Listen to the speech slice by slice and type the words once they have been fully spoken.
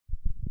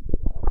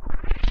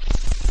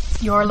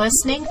You're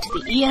listening to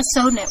the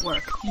ESO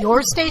Network,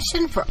 your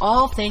station for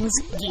all things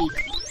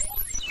geek.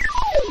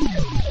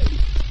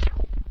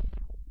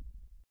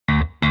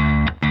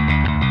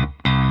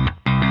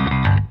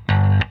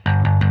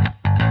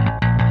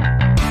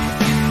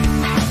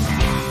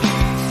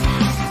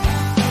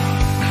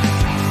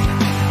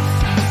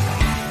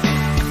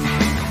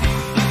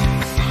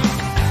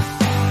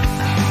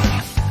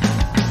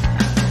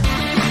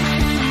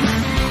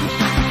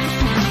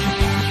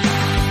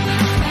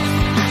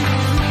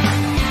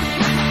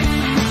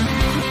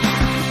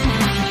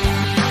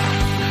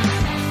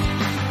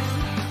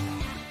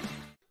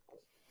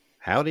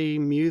 Howdy,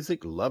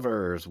 music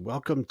lovers.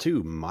 Welcome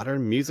to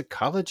Modern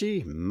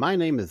Musicology. My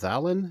name is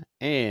Alan,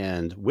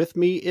 and with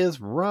me is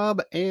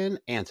Rob and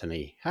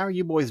Anthony. How are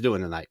you boys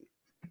doing tonight?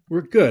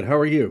 We're good. How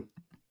are you?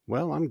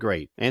 Well, I'm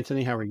great.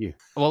 Anthony, how are you?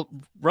 Well,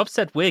 Rob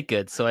said we're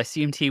good, so I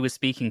assumed he was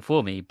speaking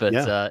for me, but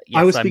yes,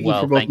 I was speaking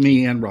well, for both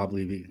me and Rob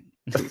Levy.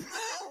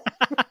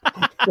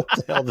 What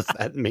the hell does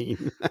that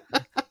mean?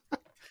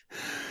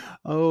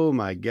 Oh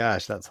my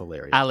gosh, that's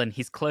hilarious. Alan,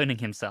 he's cloning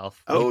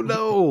himself. Oh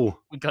no!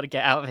 We got to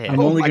get out of here. I'm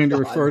only going to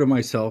refer to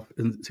myself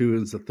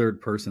as the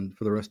third person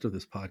for the rest of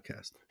this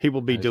podcast. He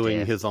will be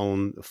doing his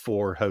own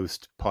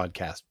 4-host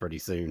podcast pretty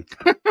soon.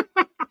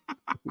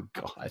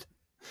 God.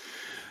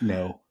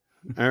 No.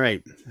 All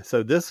right.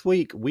 So this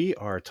week we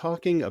are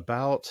talking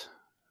about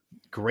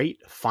great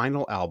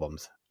final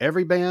albums.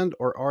 Every band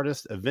or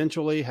artist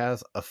eventually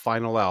has a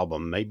final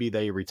album. Maybe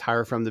they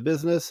retire from the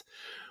business,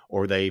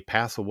 or they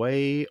pass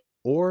away,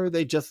 or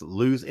they just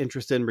lose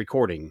interest in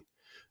recording.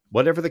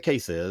 Whatever the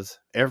case is,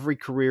 every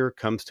career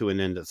comes to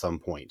an end at some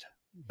point.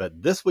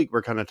 But this week,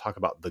 we're going to talk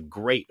about the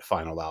great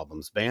final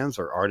albums, bands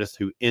or artists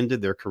who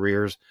ended their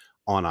careers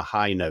on a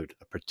high note,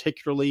 a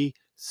particularly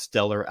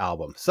stellar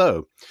album.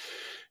 So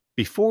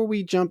before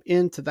we jump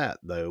into that,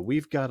 though,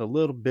 we've got a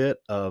little bit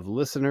of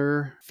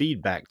listener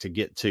feedback to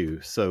get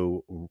to.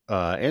 So,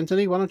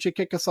 Anthony, why don't you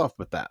kick us off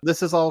with that?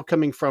 This is all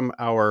coming from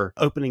our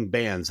opening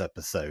bands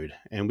episode,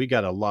 and we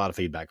got a lot of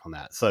feedback on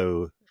that.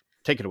 So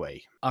take it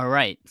away. All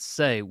right.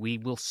 So we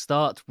will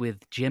start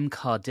with Jim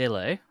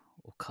Cardillo,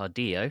 or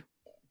Cardillo.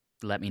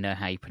 Let me know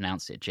how you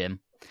pronounce it, Jim.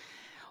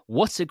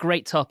 What a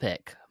great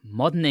topic.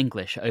 Modern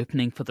English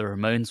opening for the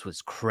Ramones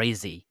was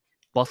crazy.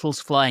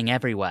 Bottles flying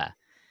everywhere.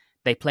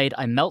 They played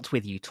I Melt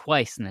With You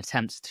twice in an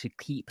attempt to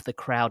keep the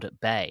crowd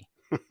at bay.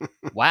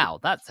 Wow,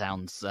 that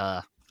sounds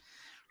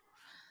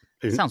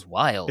sounds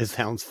wild. It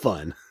sounds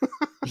fun.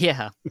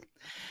 Yeah.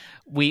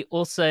 We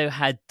also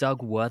had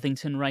Doug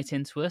Worthington write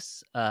into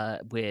us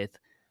with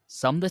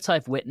some that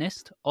I've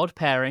witnessed, odd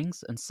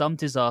pairings, and some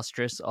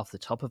disastrous off the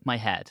top of my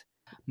head.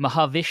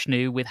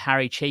 Mahavishnu with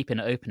Harry Chapin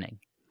opening.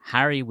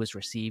 Harry was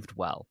received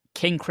well.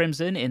 King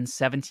Crimson in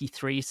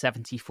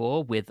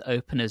 73-74 with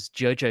openers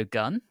Jojo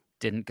Gunn.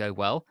 Didn't go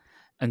well.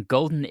 And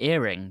Golden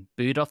Earring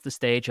booed off the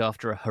stage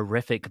after a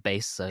horrific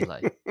bass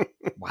solo.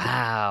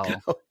 Wow.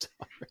 Oh,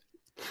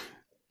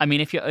 I mean,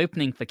 if you're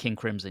opening for King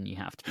Crimson, you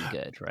have to be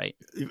good, right?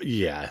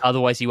 Yeah.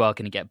 Otherwise, you are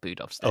going to get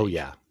booed off stage. Oh,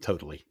 yeah,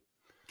 totally.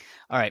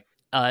 All right.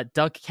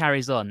 Doug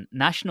carries on.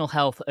 National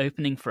Health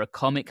opening for a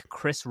comic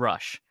Chris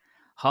Rush.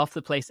 Half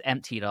the place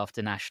emptied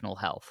after National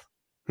Health.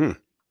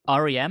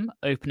 REM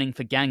opening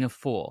for Gang of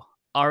Four.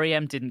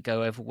 REM didn't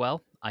go over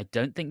well. I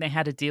don't think they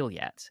had a deal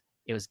yet.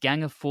 It was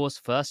Gang of Four's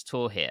first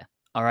tour here.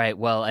 All right,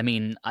 well, I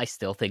mean, I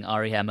still think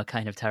REM are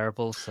kind of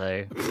terrible,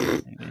 so...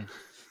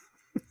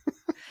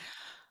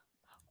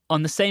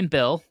 On the same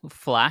bill,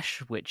 Flash,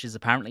 which is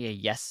apparently a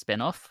Yes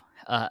spin-off,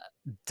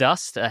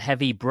 Dust, a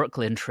heavy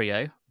Brooklyn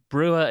trio,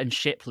 Brewer and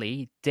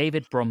Shipley,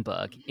 David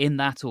Bromberg, in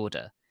that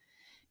order.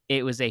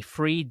 It was a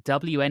free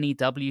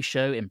WNEW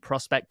show in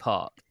Prospect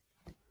Park.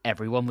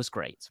 Everyone was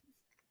great.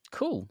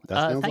 Cool.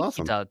 That sounds thank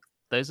awesome. you, Doug.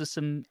 Those are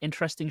some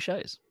interesting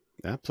shows.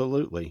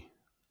 Absolutely.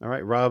 All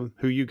right, Rob,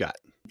 who you got?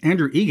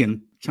 Andrew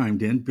Egan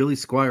chimed in. Billy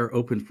Squier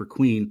opened for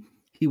Queen.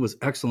 He was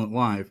excellent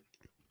live.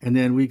 And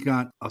then we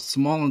got a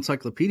small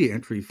encyclopedia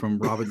entry from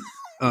Robin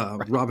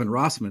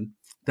Rossman.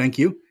 Thank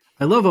you.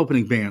 I love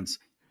opening bands.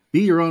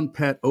 Be Your Own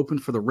Pet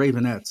opened for the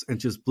Ravenettes and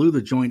just blew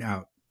the joint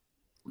out.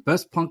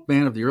 Best punk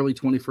band of the early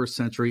 21st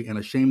century, and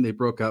a shame they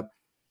broke up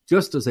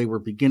just as they were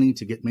beginning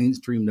to get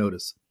mainstream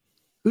notice.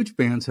 Hooch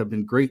bands have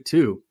been great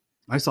too.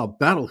 I saw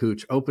Battle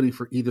Hooch opening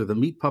for either the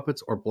Meat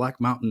Puppets or Black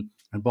Mountain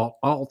and bought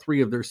all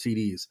 3 of their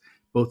CDs.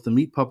 Both the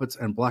Meat Puppets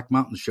and Black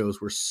Mountain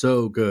shows were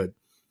so good.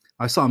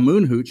 I saw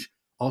Moon Hooch,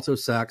 alto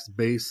sax,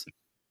 bass,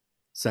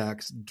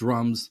 sax,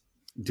 drums,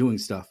 doing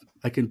stuff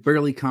I can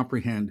barely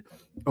comprehend,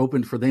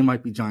 opened for They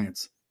Might Be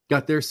Giants.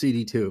 Got their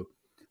CD too.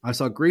 I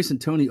saw Grace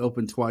and Tony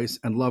open twice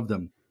and loved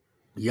them.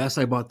 Yes,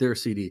 I bought their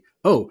CD.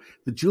 Oh,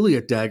 the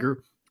Juliet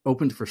Dagger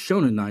opened for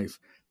Shonen Knife.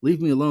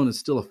 Leave Me Alone is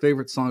still a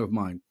favorite song of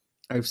mine.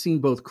 I've seen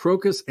both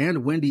Crocus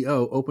and Wendy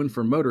O open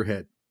for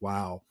Motorhead.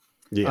 Wow.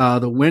 Yeah.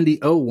 The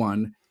Wendy O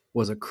one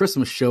was a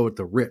Christmas show at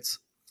the Ritz.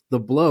 The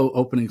Blow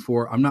opening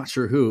for I'm not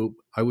sure who.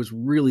 I was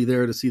really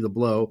there to see The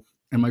Blow,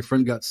 and my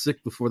friend got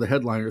sick before the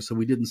headliner, so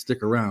we didn't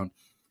stick around.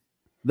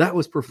 That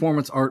was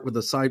performance art with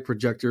a side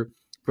projector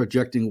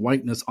projecting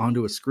whiteness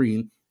onto a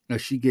screen,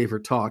 as she gave her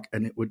talk,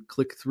 and it would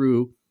click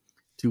through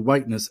to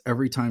whiteness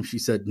every time she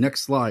said,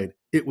 "Next slide."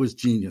 It was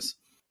genius.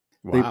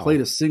 Wow. They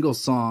played a single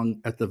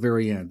song at the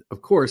very end.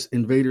 Of course,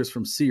 Invaders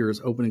from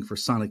Sears opening for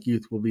Sonic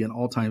Youth will be an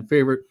all-time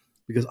favorite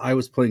because I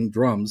was playing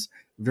drums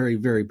very,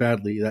 very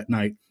badly that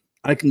night.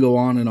 I can go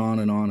on and on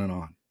and on and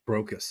on.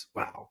 Brocus.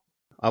 Wow.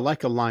 I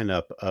like a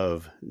lineup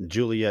of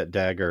Juliet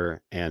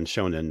Dagger and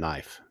Shonen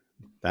Knife.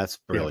 That's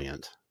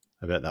brilliant.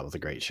 Yeah. I bet that was a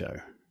great show.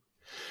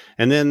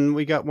 And then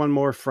we got one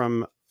more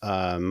from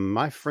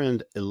my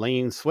friend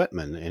Elaine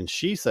Sweatman, and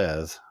she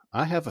says,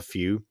 I have a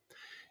few.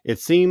 It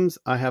seems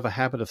I have a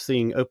habit of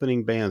seeing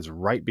opening bands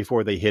right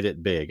before they hit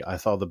it big. I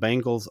saw the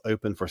Bangles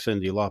open for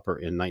Cyndi Lauper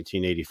in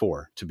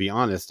 1984. To be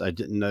honest, I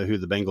didn't know who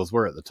the Bangles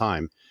were at the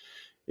time.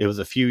 It was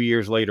a few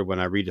years later when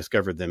I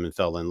rediscovered them and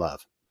fell in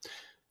love.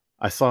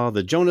 I saw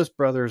the Jonas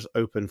Brothers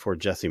open for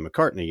Jesse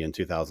McCartney in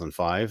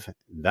 2005.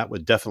 That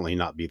would definitely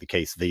not be the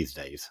case these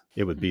days.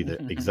 It would be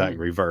the exact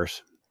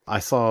reverse. I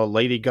saw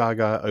Lady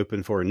Gaga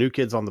open for New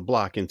Kids on the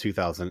Block in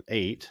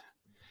 2008.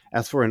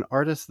 As for an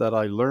artist that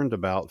I learned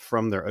about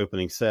from their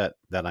opening set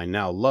that I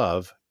now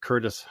love,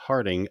 Curtis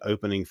Harding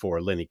opening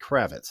for Lenny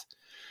Kravitz.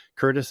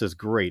 Curtis is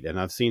great, and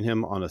I've seen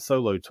him on a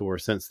solo tour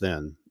since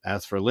then.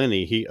 As for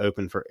Lenny, he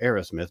opened for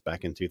Aerosmith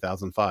back in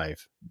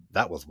 2005.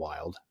 That was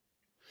wild.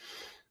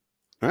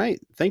 All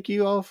right. Thank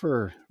you all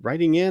for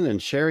writing in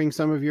and sharing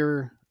some of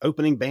your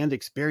opening band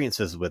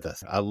experiences with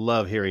us. I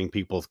love hearing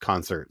people's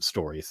concert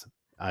stories.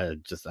 I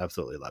just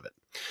absolutely love it.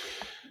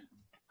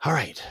 All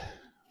right.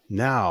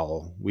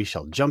 Now we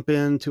shall jump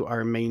into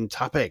our main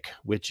topic,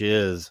 which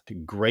is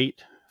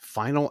great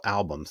final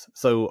albums.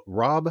 So,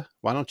 Rob,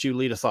 why don't you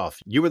lead us off?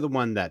 You were the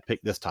one that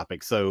picked this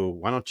topic. So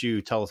why don't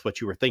you tell us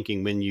what you were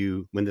thinking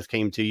when this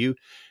came to you,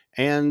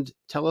 and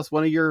tell us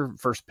one of your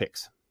first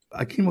picks.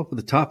 I came up with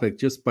the topic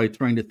just by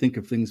trying to think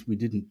of things we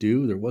didn't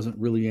do. There wasn't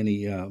really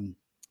any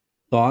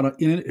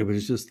thought in it. It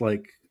was just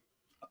like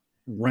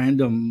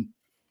random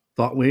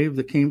thought wave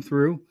that came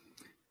through.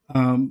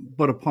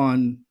 But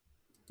upon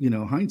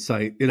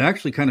hindsight, it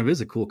actually kind of is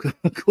a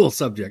cool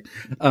subject.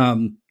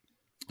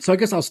 So I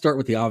guess I'll start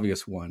with the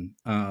obvious one.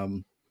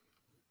 And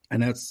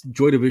that's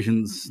Joy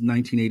Division's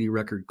 1980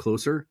 record,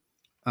 Closer.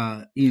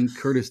 Ian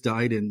Curtis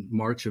died in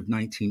March of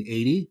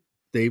 1980.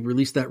 They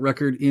released that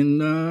record in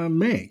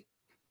May.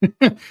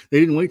 They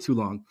didn't wait too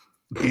long.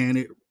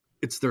 And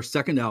it's their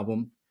second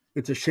album.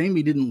 It's a shame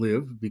he didn't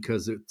live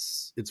because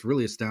it's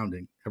really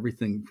astounding.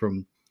 Everything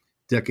from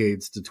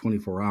Decades to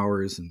 24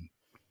 Hours and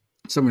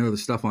some of the other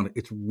stuff on it.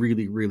 It's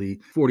really, really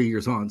 40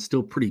 years on,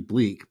 still pretty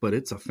bleak, but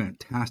it's a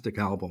fantastic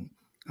album.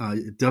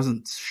 It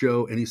doesn't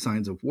show any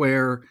signs of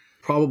wear.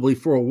 Probably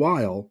for a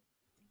while,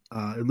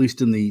 at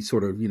least in the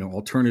sort of,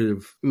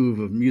 alternative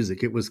oeuvre of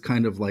music, it was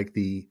kind of like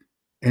the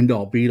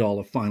end-all, be-all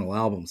of final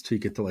albums till you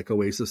get to like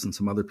Oasis and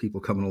some other people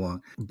coming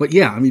along. But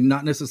yeah, I mean,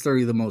 not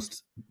necessarily the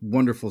most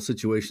wonderful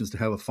situations to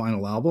have a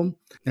final album.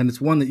 And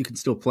it's one that you can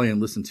still play and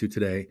listen to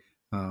today,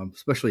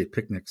 especially at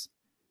picnics.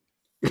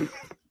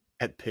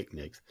 At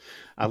picnics.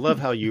 I love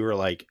how you were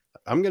like,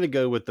 I'm going to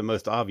go with the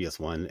most obvious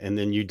one, and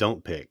then you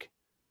don't pick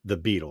the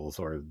Beatles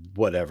or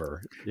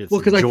whatever. It's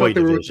because I thought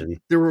Division.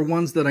 there were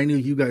ones that I knew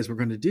you guys were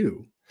going to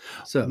do.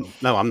 So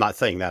no, I'm not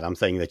saying that. I'm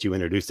saying that you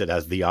introduced it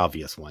as the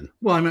obvious one.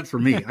 Well, I meant for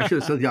me. I should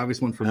have said the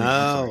obvious one for me.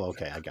 Oh,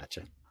 okay. I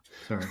gotcha.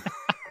 Sorry.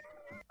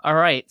 All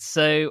right.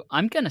 So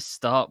I'm going to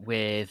start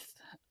with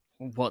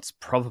what's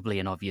probably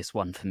an obvious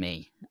one for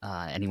me.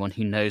 Anyone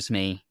who knows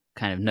me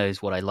kind of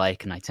knows what I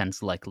like, and I tend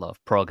to like a lot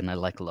of prog and I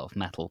like a lot of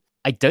metal.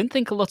 I don't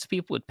think a lot of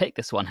people would pick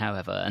this one,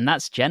 however, and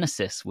that's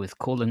Genesis with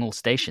Calling All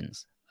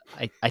Stations.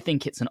 I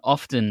think it's an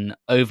often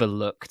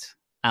overlooked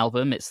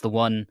album. It's the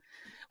one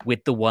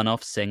with the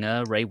one-off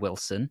singer, Ray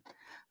Wilson.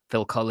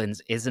 Phil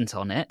Collins isn't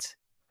on it,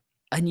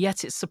 and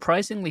yet it's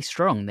surprisingly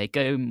strong. They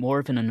go more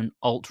of an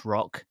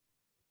alt-rock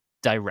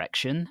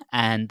direction,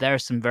 and there are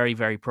some very,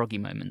 very proggy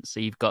moments.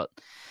 So you've got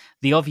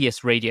the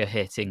obvious radio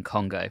hit in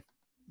Congo,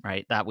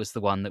 right? That was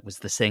the one that was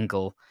the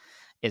single.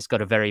 It's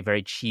got a very,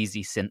 very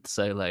cheesy synth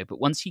solo. But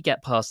once you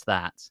get past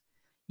that,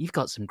 you've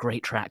got some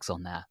great tracks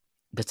on there.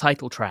 The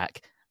title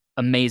track,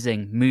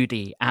 amazing,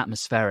 moody,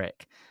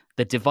 atmospheric.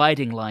 The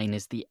dividing line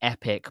is the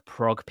epic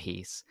prog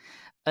piece.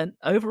 And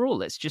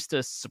overall, it's just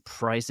a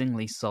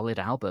surprisingly solid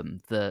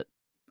album that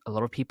a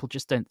lot of people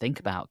just don't think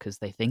about because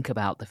they think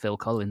about the Phil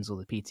Collins or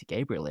the Peter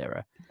Gabriel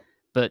era.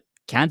 But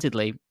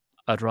candidly,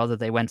 I'd rather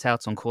they went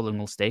out on Calling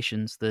All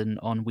Stations than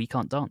on We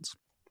Can't Dance.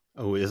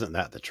 Oh, isn't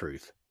that the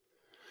truth?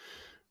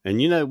 And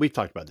we've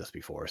talked about this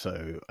before,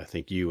 so I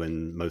think you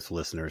and most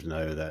listeners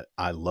know that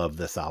I love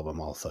this album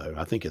also.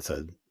 I think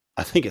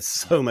it's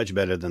so much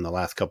better than the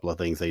last couple of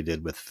things they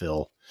did with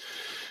Phil.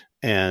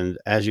 And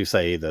as you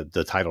say,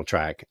 the title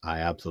track, I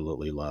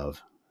absolutely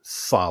love.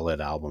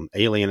 Solid album.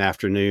 Alien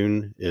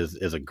Afternoon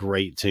is a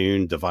great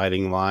tune.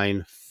 Dividing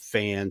Line,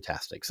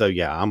 fantastic. So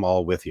yeah, I'm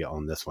all with you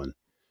on this one.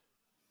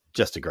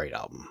 Just a great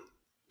album.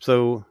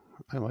 So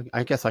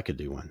I guess I could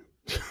do one.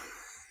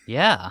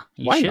 Yeah,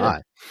 why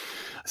not?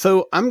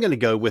 So I'm going to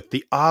go with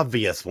the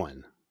obvious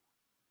one,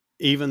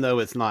 even though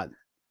it's not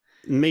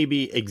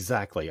maybe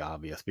exactly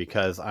obvious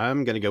because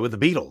I'm going to go with the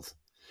Beatles.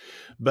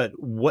 But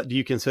what do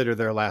you consider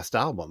their last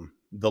album?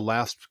 The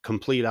last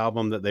complete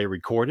album that they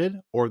recorded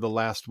or the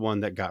last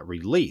one that got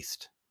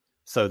released?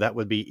 So that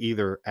would be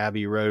either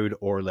Abbey Road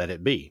or Let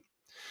It Be.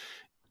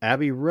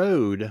 Abbey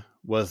Road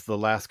was the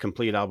last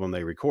complete album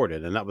they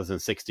recorded, and that was in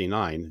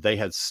 1969. They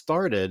had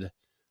started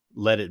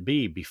Let It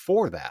Be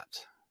before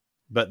that,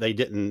 but they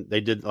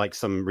did like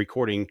some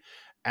recording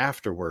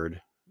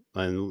afterward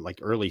in like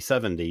early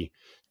 1970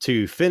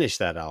 to finish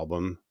that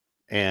album.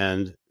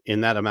 And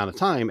in that amount of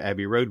time,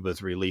 Abbey Road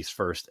was released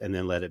first and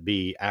then Let It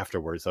Be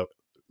afterwards. So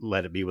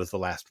Let It Be was the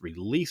last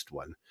released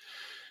one.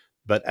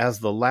 But as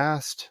the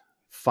last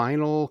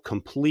final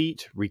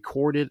complete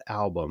recorded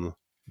album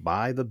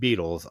by the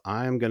Beatles,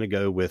 I'm going to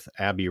go with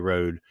Abbey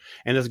Road.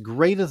 And as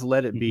great as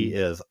Let It Be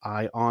is,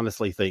 I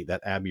honestly think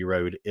that Abbey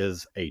Road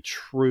is a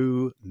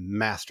true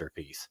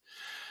masterpiece.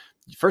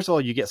 First of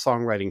all, you get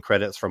songwriting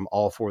credits from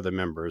all four of the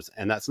members,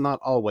 and that's not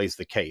always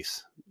the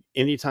case.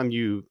 Anytime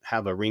you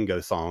have a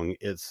Ringo song,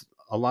 it's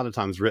a lot of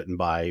times written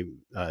by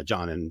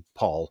John and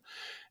Paul.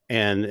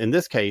 And in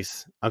this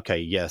case, okay,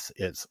 yes,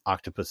 it's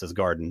Octopus's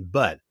Garden,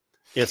 but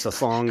it's a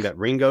song that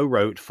Ringo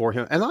wrote for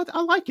him. And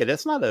I like it.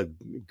 It's not a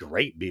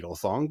great Beatles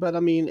song, but I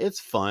mean, it's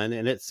fun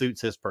and it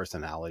suits his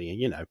personality,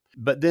 you know.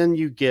 But then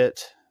you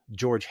get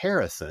George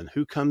Harrison,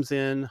 who comes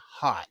in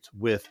hot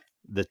with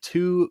the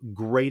two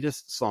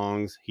greatest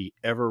songs he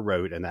ever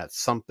wrote, and that's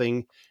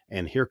Something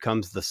and Here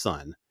Comes the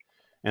Sun.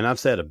 And I've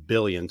said a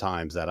billion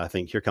times that I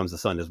think Here Comes the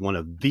Sun is one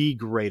of the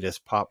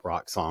greatest pop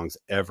rock songs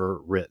ever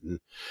written.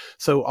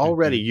 So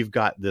already you've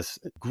got this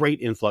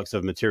great influx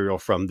of material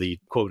from the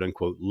quote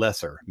unquote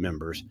lesser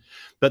members.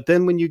 But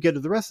then when you get to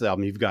the rest of the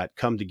album, you've got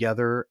Come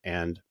Together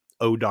and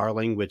Oh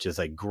Darling, which is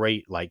a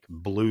great like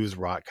blues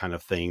rock kind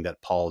of thing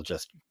that Paul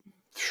just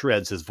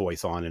shreds his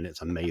voice on, and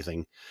it's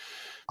amazing.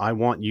 I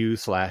Want You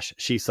 /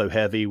 She's So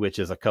Heavy, which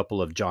is a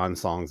couple of John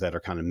songs that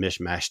are kind of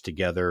mishmashed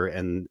together.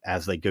 And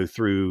as they go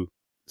through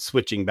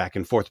switching back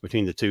and forth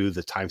between the two,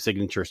 the time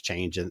signatures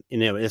change. And, you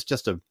know, it's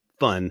just a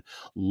fun,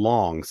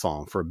 long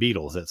song for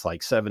Beatles. It's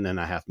like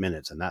 7.5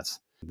 minutes. And that's,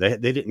 they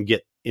didn't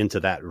get into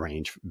that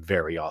range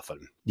very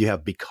often. You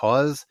have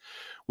Because,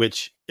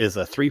 which is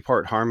a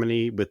 3-part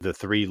harmony with the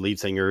 3 lead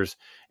singers.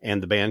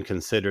 And the band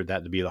considered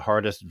that to be the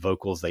hardest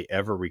vocals they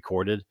ever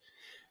recorded.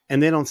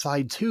 And then on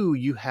side 2,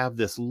 you have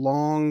this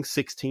long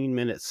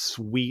 16-minute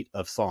suite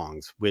of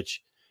songs,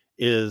 which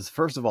is,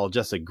 first of all,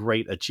 just a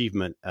great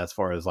achievement as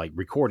far as like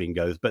recording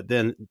goes. But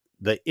then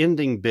the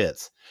ending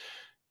bits,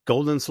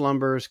 Golden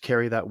Slumbers,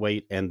 Carry That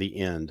Weight, and The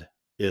End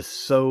is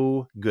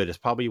so good. It's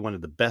probably one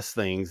of the best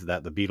things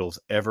that the Beatles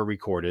ever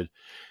recorded.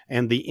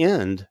 And The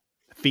End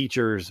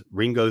features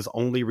Ringo's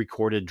only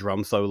recorded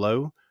drum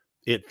solo.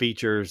 It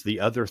features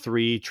the other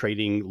 3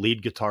 trading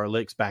lead guitar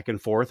licks back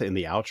and forth in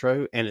the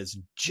outro, and it's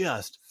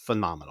just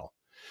phenomenal.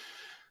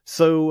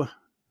 So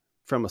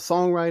from a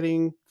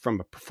songwriting, from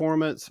a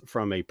performance,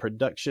 from a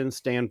production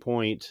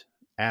standpoint,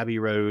 Abbey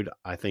Road,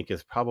 I think,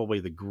 is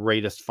probably the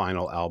greatest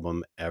final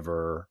album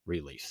ever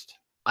released.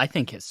 I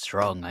think it's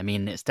strong. I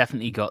mean, it's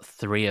definitely got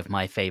 3 of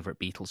my favorite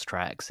Beatles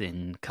tracks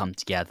in Come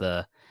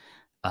Together,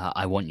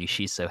 I Want You,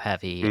 She's So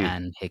Heavy,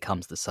 and Here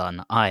Comes the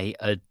Sun. I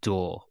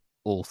adore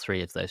all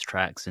 3 of those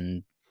tracks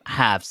and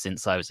have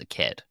since I was a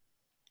kid.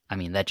 I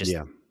mean, they're just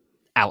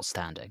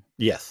outstanding.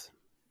 Yes.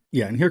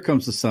 Yeah, and Here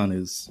Comes the Sun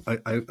is,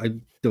 I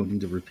don't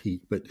need to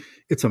repeat, but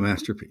it's a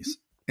masterpiece.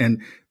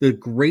 And the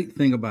great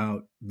thing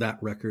about that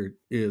record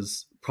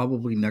is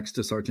probably next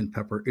to Sgt.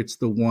 Pepper, it's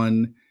the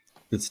one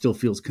that still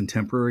feels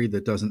contemporary,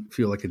 that doesn't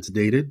feel like it's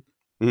dated,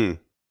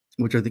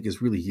 which I think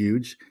is really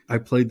huge. I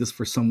played this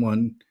for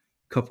someone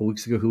a couple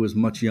weeks ago who was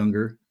much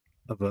younger,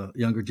 of a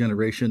younger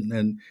generation,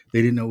 and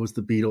they didn't know it was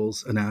the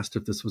Beatles and asked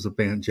if this was a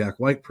band Jack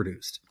White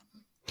produced.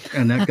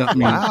 And that got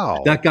me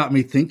that got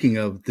me thinking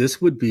of,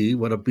 this would be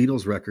what a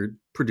Beatles record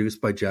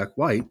produced by Jack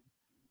White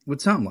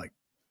would sound like.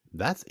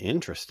 That's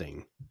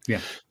interesting.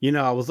 Yeah. You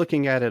know, I was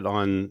looking at it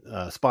on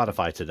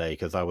Spotify today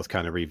because I was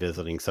kind of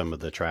revisiting some of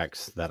the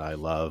tracks that I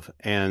love.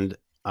 And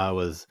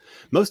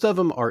most of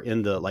them are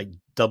in the like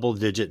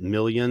double-digit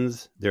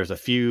millions. There's a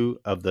few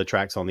of the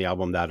tracks on the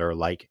album that are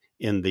like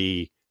in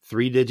the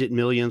 3-digit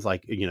millions,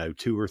 like, you know,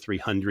 200 or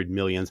 300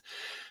 millions.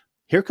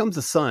 Here Comes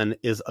the Sun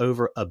is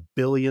over 1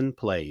 billion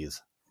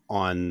plays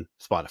on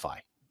Spotify.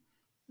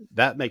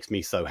 That makes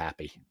me so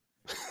happy.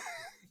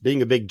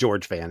 Being a big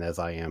George fan as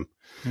I am.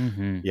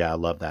 Yeah, I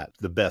love that.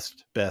 The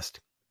best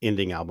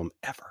ending album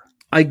ever.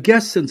 I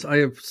guess since I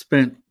have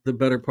spent the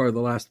better part of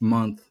the last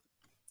month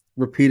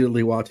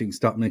repeatedly watching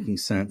Stop Making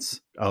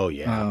Sense. Oh,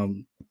 yeah.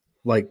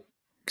 Like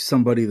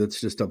somebody that's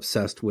just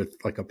obsessed with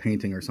like a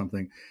painting or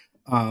something.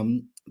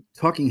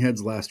 Talking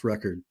Heads' last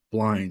record,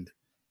 Blind.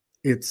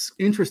 It's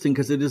interesting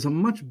because it is a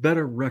much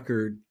better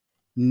record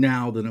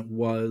now than it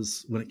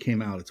was when it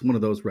came out. It's one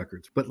of those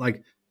records. But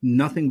like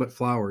Nothing But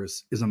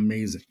Flowers is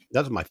amazing.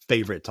 That's my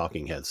favorite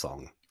Talking Heads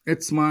song.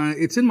 It's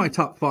in my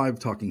top 5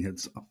 Talking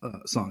Heads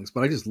songs,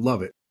 but I just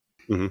love it.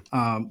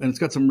 And it's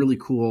got some really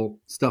cool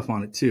stuff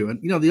on it too. And,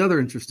 you know, the other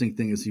interesting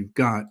thing is you've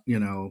got, you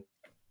know,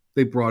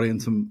 they brought in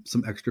some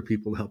extra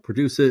people to help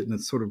produce it, and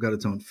it's sort of got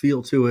its own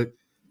feel to it.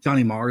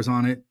 Johnny Marr's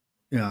on it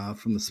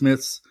from the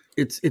Smiths.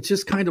 It's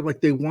just kind of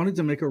like they wanted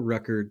to make a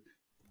record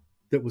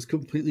that was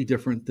completely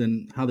different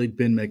than how they'd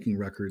been making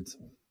records.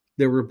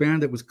 They were a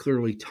band that was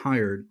clearly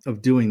tired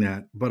of doing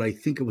that, but I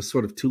think it was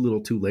sort of too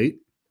little too late.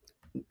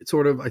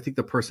 I think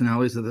the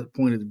personalities at that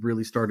point had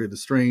really started to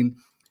strain.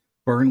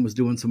 Byrne was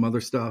doing some other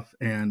stuff,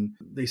 and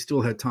they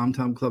still had Tom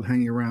Tom Club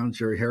hanging around.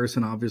 Jerry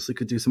Harrison obviously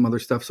could do some other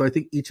stuff. So I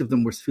think each of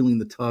them was feeling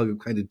the tug of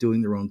kind of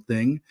doing their own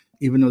thing,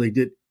 even though they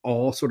did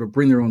all sort of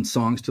bring their own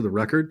songs to the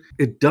record.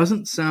 It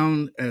doesn't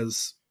sound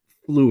as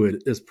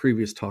fluid as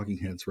previous Talking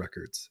Heads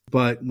records,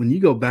 but when you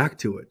go back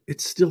to it,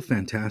 it's still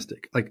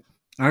fantastic. Like,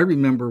 I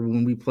remember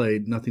when we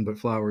played Nothing But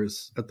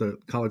Flowers at the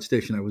college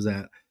station I was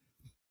at,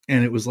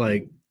 and it was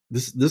like,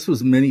 this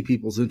was many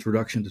people's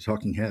introduction to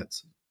Talking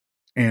Heads.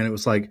 And it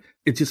was like,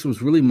 it just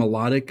was really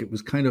melodic. It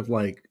was kind of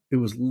like, it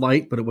was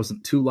light, but it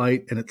wasn't too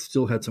light. And it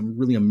still had some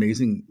really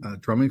amazing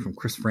drumming from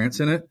Chris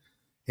France in it.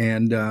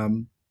 And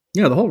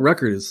the whole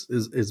record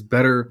is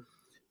better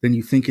than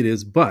you think it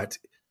is, but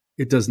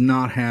it does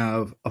not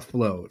have a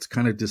flow. It's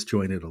kind of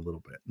disjointed a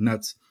little bit. And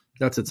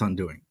that's its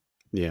undoing.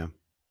 Yeah.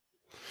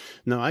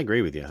 No, I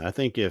agree with you. I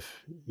think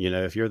if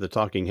you're the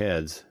Talking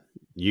Heads,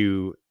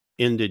 you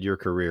ended your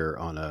career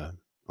on a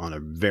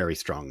very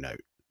strong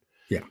note.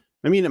 Yeah.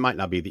 I mean, it might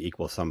not be the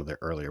equal of some of the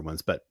earlier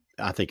ones, but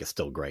I think it's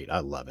still great. I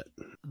love it.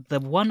 The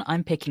one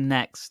I'm picking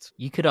next,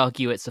 you could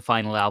argue it's a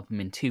final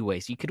album in two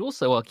ways. You could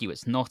also argue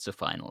it's not a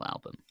final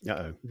album,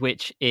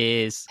 which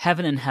is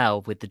Heaven and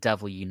Hell with The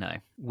Devil You Know,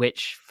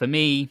 which for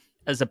me,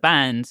 as a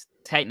band,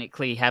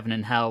 technically Heaven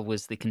and Hell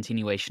was the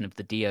continuation of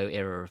the Dio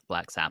era of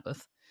Black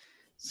Sabbath.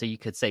 So you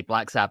could say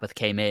Black Sabbath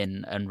came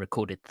in and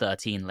recorded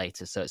 13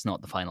 later, so it's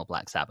not the final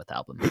Black Sabbath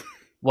album.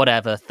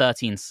 Whatever,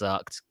 13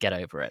 sucked, get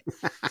over it.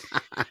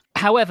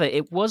 However,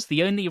 it was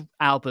the only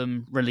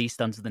album released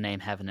under the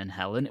name Heaven and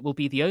Hell, and it will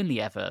be the only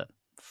ever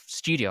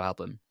studio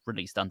album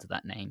released under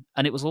that name.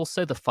 And it was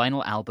also the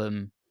final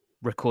album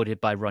recorded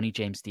by Ronnie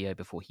James Dio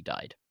before he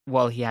died.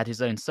 While he had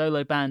his own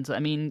solo band, I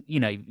mean,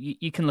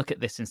 you can look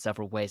at this in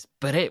several ways,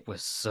 but it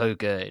was so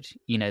good.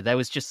 There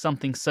was just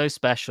something so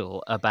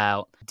special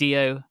about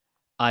Dio,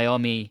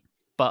 Iommi,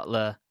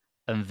 Butler,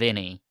 and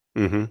Vinny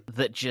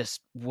that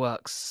just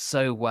works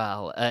so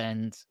well.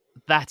 And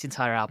that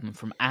entire album,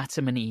 from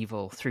Atom and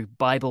Evil through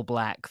Bible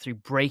Black through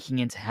Breaking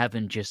into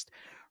Heaven, just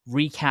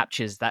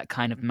recaptures that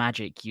kind of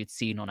magic you'd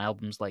seen on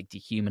albums like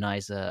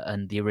Dehumanizer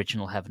and the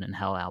original Heaven and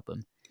Hell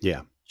album.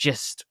 Yeah.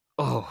 Just,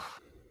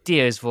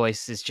 Dio's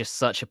voice is just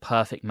such a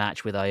perfect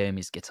match with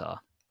Iommi's guitar.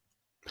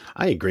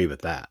 I agree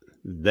with that.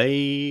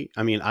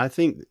 I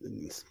think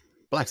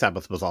Black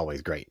Sabbath was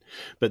always great,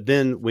 but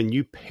then when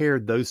you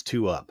paired those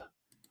two up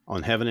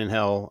on Heaven and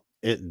Hell,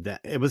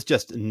 it was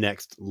just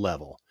next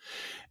level.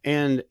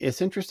 And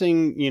it's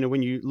interesting,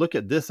 when you look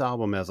at this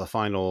album as a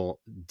final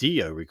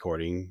Dio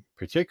recording,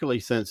 particularly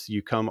since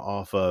you come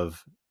off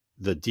of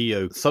the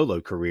Dio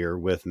solo career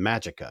with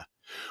Magica,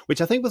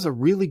 which I think was a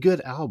really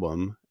good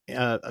album,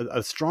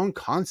 a strong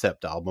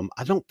concept album.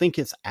 I don't think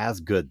it's as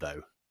good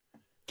though.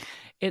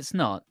 It's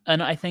not.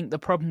 And I think the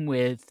problem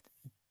with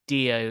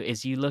Dio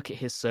is you look at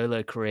his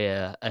solo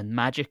career, and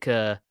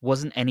Magica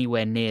wasn't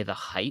anywhere near the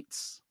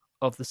heights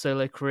of the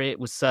solo career. It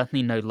was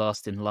certainly no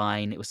Last in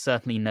Line. It was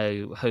certainly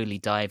no Holy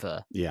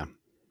Diver. Yeah.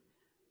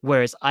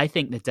 Whereas I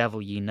think The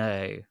Devil You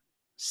Know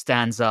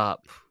stands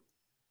up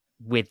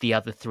with the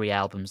other three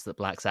albums that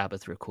Black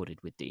Sabbath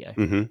recorded with Dio.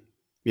 Mm-hmm.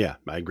 Yeah,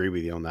 I agree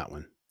with you on that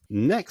one.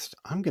 Next,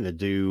 I'm going to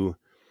do,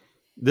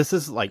 this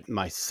is like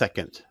my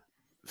second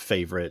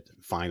favorite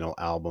final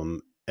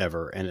album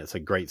ever, and it's a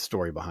great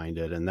story behind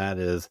it, and that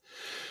is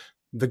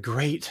the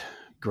great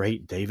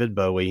David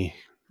Bowie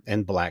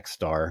and Black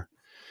Star.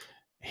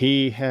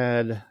 He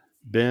had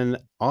been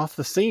off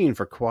the scene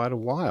for quite a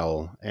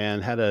while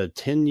and had a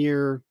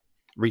 10-year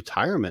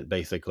retirement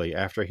basically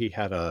after he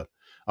had a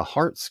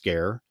heart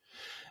scare,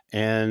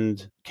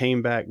 and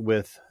came back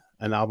with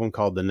an album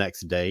called The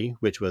Next Day,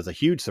 which was a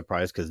huge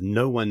surprise because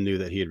no one knew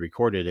that he had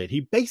recorded it.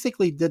 He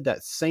basically did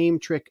that same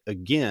trick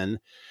again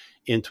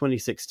in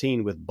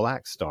 2016 with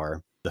Black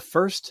Star. The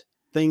first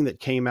thing that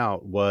came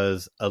out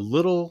was a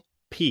little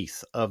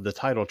piece of the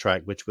title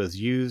track, which was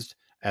used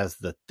as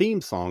the theme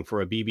song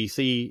for a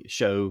BBC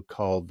show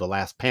called The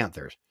Last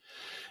Panthers.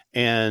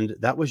 And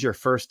that was your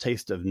first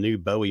taste of new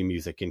Bowie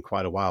music in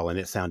quite a while. And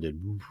it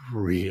sounded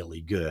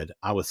really good.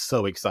 I was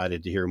so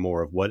excited to hear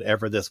more of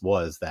whatever this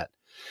was that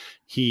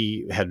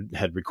he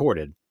had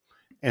recorded.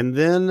 And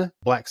then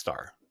Black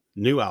Star,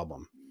 new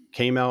album,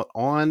 came out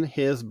on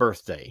his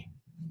birthday,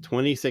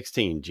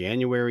 2016,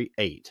 January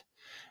 8th.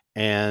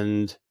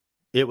 And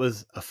it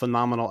was a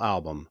phenomenal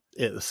album.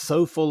 It was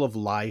so full of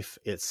life.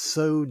 It's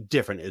so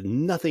different.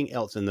 Nothing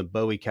else in the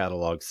Bowie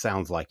catalog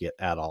sounds like it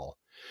at all.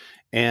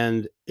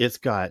 And it's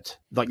got,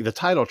 like, the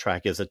title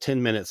track is a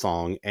 10-minute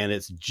song, and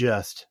it's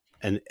just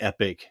an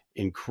epic,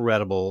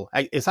 incredible.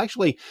 It's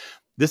actually,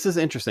 this is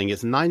interesting.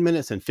 It's 9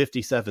 minutes and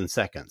 57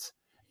 seconds.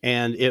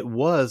 And it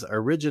was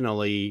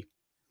originally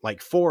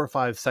like 4 or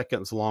 5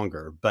 seconds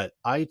longer, but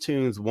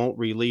iTunes won't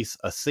release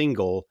a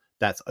single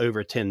that's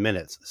over 10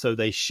 minutes. So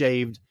they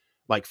shaved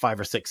like 5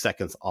 or 6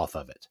 seconds off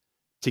of it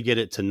to get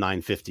it to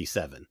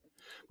 9:57,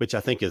 which I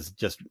think is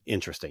just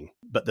interesting.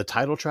 But the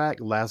title track,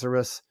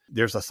 Lazarus,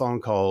 there's a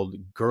song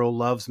called Girl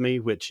Loves Me,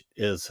 which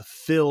is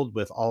filled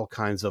with all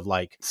kinds of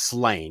like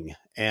slang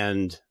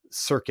and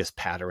circus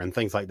patter and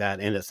things like that.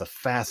 And it's a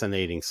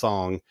fascinating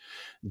song.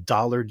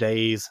 Dollar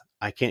Days,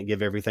 I Can't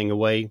Give Everything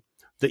Away.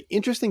 The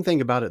interesting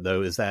thing about it,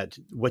 though, is that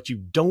what you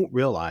don't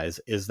realize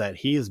is that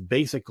he is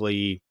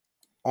basically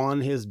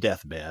on his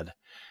deathbed.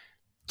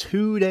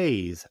 2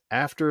 days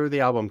after the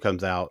album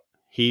comes out,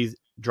 he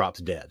drops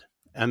dead.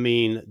 I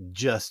mean,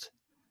 just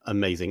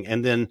amazing.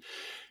 And then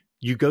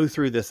you go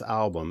through this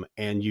album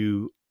and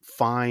you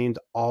find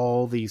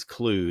all these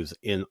clues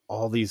in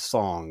all these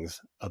songs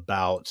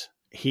about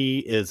he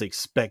is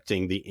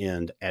expecting the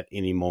end at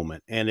any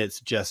moment. And it's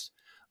just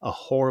a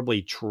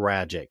horribly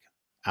tragic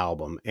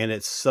album. And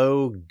it's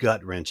so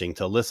gut wrenching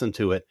to listen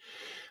to it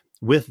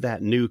with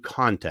that new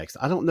context.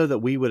 I don't know that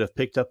we would have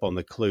picked up on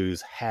the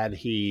clues had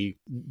he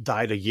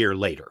died a year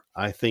later.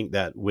 I think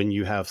that when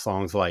you have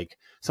songs like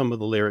some of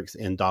the lyrics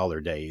in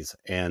Dollar Days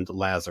and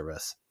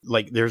Lazarus,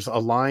 like there's a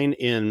line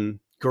in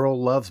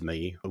Girl Loves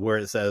Me where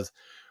it says,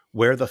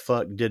 "Where the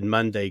fuck did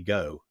Monday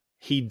go?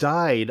 He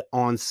died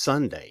on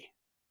Sunday."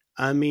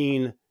 I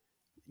mean,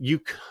 you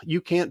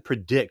can't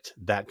predict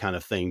that kind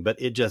of thing,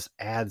 but it just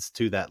adds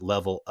to that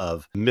level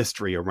of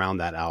mystery around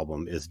that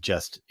album is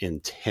just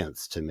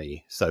intense to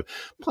me. So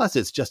plus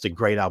it's just a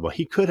great album.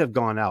 He could have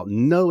gone out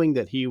knowing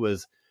that he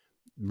was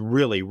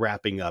really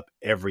wrapping up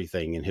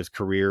everything in his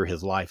career,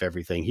 his life,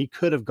 everything. He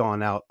could have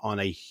gone out on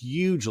a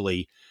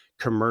hugely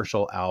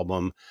commercial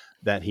album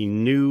that he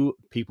knew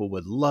people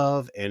would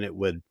love and it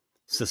would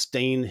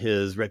sustain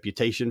his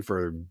reputation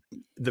for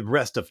the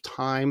rest of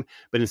time.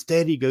 But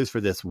instead he goes for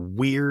this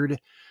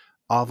weird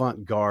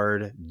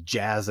avant-garde,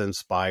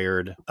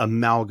 jazz-inspired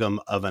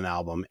amalgam of an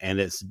album, and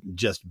it's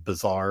just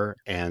bizarre.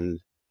 And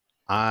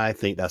I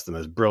think that's the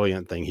most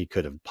brilliant thing he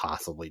could have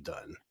possibly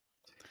done.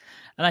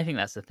 And I think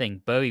that's the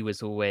thing. Bowie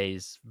was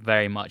always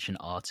very much an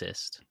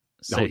artist.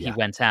 So he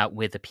went out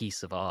with a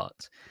piece of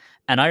art.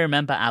 And I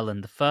remember, Alan,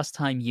 the first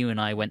time you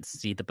and I went to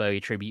see the Bowie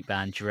tribute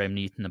band, Jerome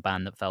Newton, the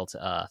band that fell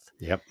to earth,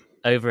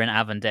 over in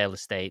Avondale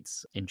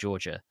Estates in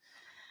Georgia.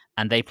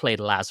 And they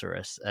played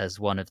Lazarus as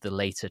one of the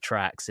later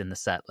tracks in the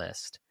set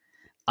list.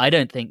 I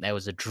don't think there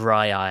was a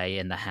dry eye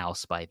in the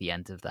house by the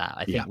end of that.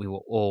 I think we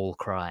were all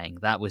crying.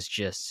 That was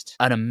just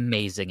an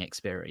amazing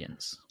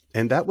experience.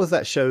 And that was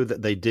that show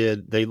that they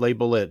did. They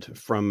label it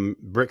From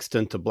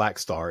Brixton to Black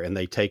Star, and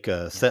they take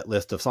a set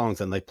list of songs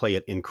and they play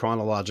it in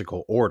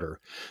chronological order.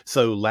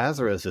 So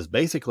Lazarus is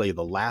basically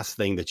the last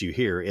thing that you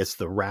hear. It's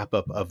the wrap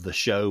up of the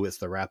show. It's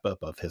the wrap up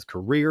of his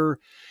career.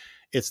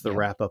 It's the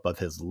wrap up of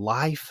his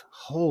life.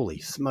 Holy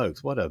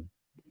smokes.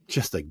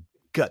 Just a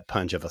gut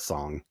punch of a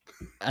song.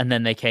 And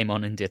then they came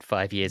on and did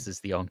 5 years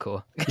as the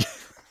encore.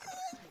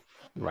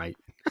 Right.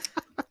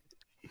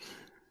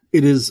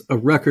 It is a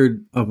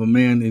record of a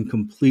man in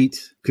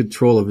complete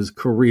control of his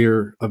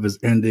career, of his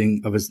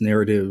ending, of his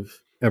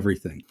narrative,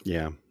 everything.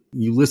 Yeah.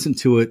 You listen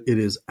to it, it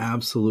is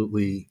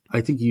absolutely, I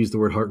think you used the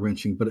word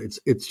heart-wrenching, but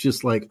it's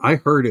just like, I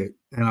heard it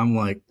and I'm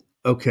like,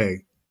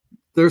 okay,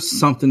 there's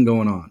something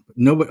going on.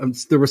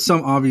 There was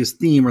some obvious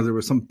theme or there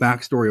was some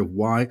backstory of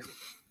why,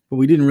 but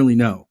we didn't really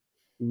know.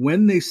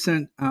 When they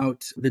sent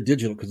out the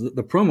digital, because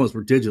the promos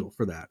were digital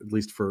for that, at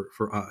least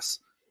for us.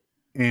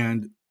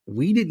 And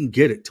we didn't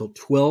get it till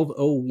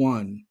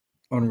 12:01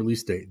 on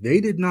release date. They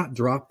did not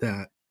drop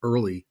that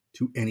early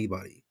to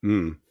anybody.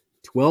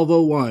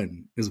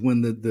 12:01 is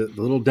when the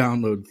little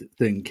download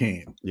thing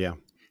came. Yeah.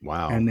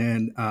 Wow. And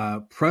then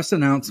press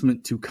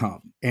announcement to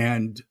come.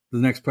 And the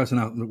next press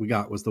announcement we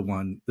got was the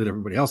one that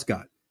everybody else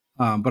got.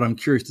 But I'm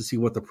curious to see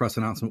what the press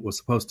announcement was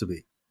supposed to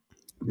be.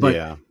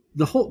 But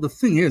the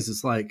thing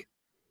is like,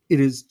 it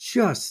is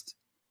just,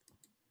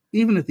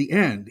 even at the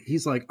end,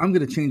 he's like, I'm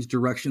going to change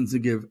directions to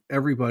give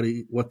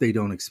everybody what they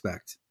don't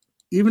expect.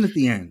 Even at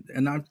the end.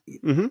 And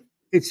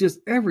it's just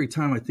every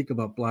time I think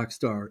about Black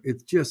Star,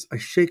 it's just, I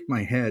shake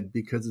my head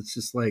because it's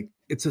just like,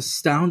 it's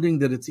astounding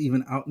that it's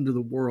even out into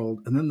the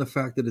world. And then the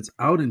fact that it's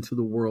out into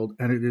the world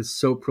and it is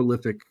so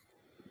prolific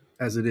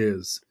as it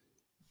is,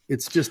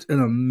 it's just an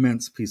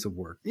immense piece of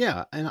work.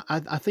 Yeah. And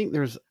I think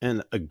there's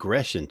an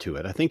aggression to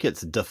it. I think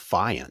it's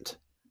defiant.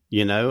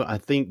 You know, I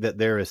think that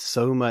there is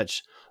so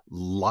much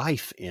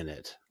life in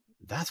it.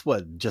 That's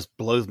what just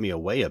blows me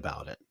away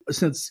about it.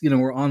 Since,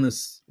 we're on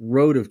this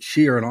road of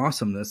cheer and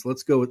awesomeness,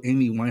 let's go with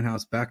Amy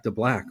Winehouse, Back to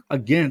Black.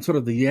 Again, sort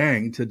of the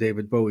yang to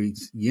David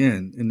Bowie's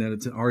yin, in that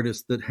it's an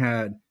artist that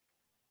had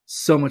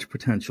so much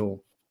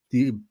potential,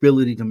 the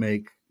ability to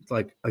make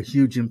like a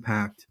huge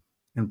impact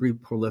and be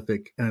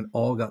prolific, and it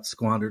all got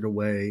squandered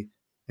away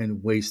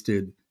and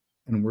wasted,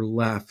 and we're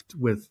left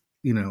with,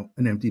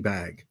 an empty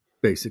bag,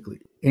 basically.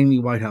 Amy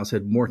Winehouse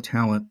had more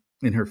talent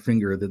in her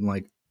finger than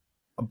like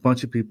a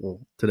bunch of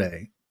people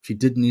today. She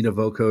didn't need a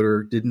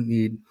vocoder, didn't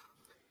need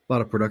a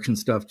lot of production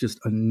stuff, just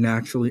a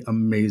naturally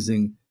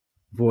amazing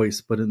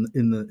voice, but in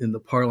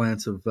the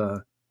parlance of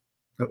a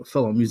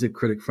fellow music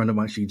critic friend of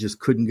mine, she just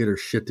couldn't get her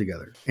shit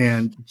together.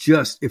 And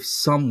just if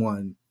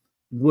someone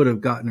would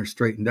have gotten her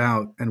straightened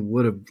out and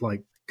would have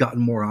like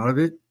gotten more out of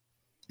it,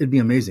 it'd be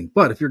amazing.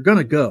 But if you're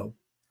gonna go,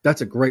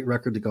 that's a great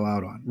record to go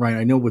out on, right?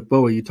 I know with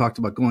Bowie, you talked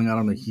about going out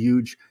on a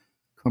huge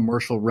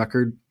commercial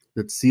record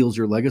that seals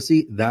your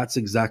legacy. That's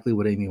exactly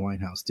what Amy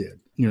Winehouse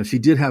did. You know, she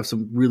did have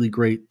some really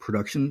great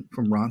production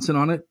from Ronson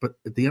on it, but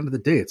at the end of the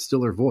day, it's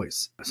still her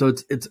voice. So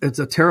it's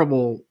a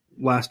terrible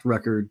last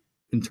record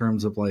in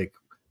terms of like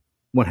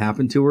what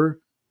happened to her.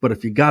 But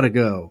if you gotta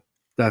go,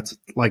 that's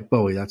like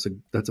Bowie. That's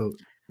a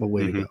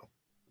way to go.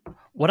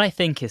 What I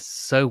think is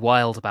so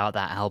wild about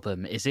that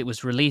album is it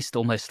was released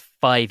almost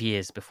 5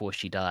 years before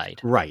she died.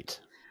 Right.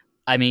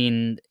 I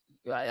mean,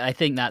 I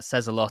think that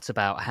says a lot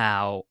about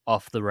how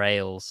off the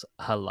rails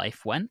her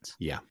life went.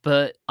 Yeah.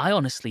 But I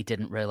honestly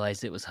didn't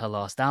realize it was her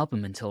last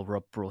album until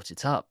Rob brought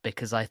it up,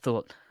 because I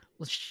thought,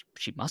 well,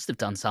 she must have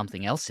done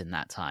something else in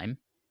that time.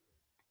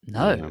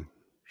 No,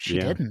 she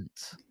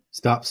didn't.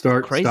 Stop,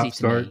 start, Crazy stop, to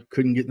start. me.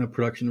 Couldn't get in a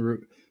production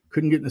room,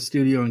 couldn't get in the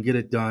studio and get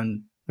it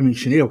done. I mean,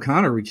 Sinead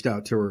O'Connor reached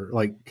out to her,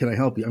 like, can I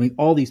help you? I mean,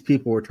 all these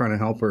people were trying to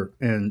help her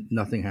and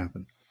nothing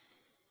happened.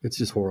 It's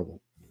just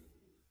horrible.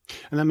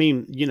 And I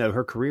mean, you know,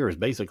 her career is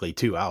basically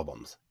 2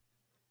 albums,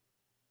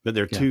 but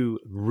they're 2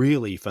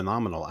 really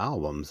phenomenal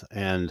albums.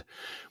 And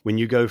when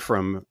you go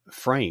from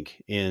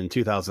Frank in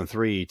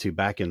 2003 to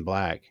Back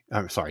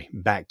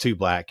to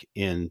Black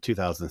in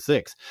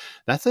 2006,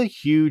 that's a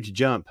huge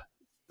jump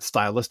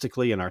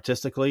stylistically and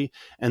artistically.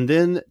 And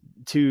then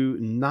to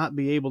not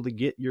be able to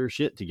get your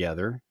shit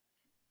together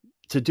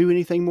to do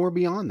anything more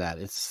beyond that,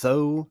 it's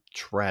so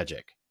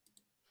tragic.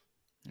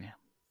 Yeah.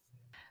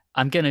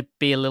 I'm going to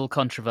be a little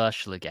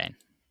controversial again.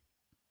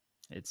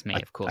 It's me,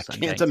 of course. I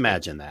can't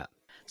imagine that.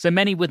 So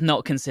many would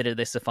not consider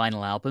this a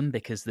final album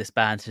because this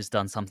band has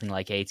done something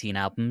like 18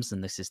 albums,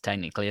 and this is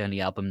technically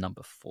only album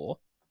number 4.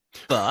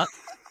 But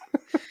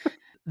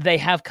they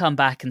have come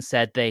back and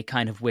said they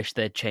kind of wish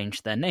they'd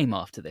changed their name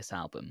after this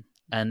album.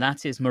 And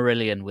that is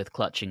Marillion with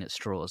Clutching at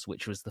Straws,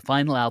 which was the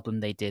final album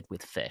they did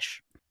with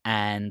Fish.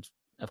 And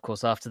of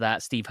course, after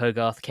that, Steve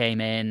Hogarth came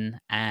in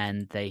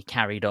and they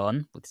carried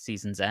on with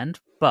Season's End.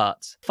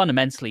 But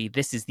fundamentally,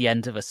 this is the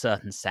end of a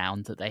certain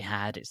sound that they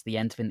had. It's the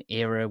end of an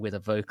era with a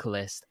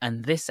vocalist.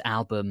 And this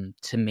album,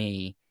 to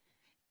me,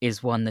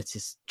 is one that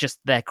is just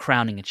their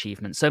crowning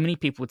achievement. So many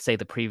people would say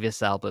the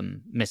previous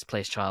album,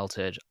 Misplaced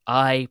Childhood.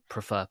 I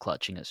prefer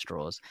Clutching at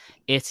Straws.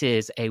 It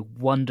is a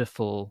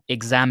wonderful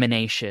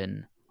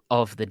examination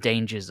of the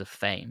dangers of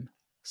fame.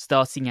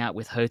 Starting out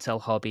with Hotel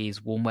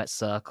Hobbies, Warm Wet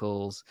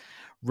Circles,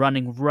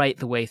 running right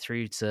the way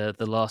through to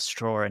The Last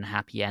Straw and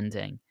Happy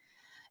Ending.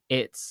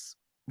 It's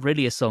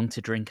really a song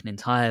to drink an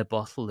entire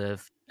bottle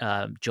of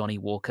Johnny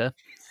Walker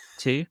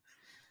to.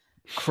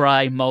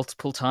 Cry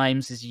multiple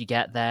times as you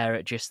get there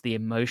at just the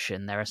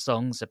emotion. There are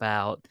songs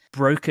about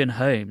broken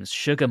homes.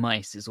 Sugar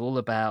Mice is all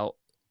about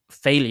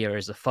failure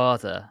as a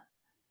father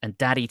and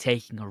daddy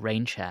taking a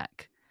rain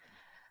check.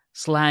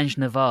 Slange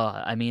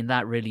Navarre, I mean,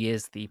 that really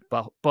is the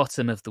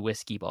bottom of the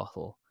whiskey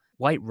bottle.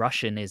 White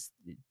Russian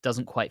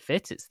doesn't quite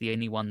fit. It's the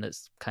only one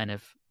that's kind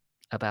of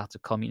about a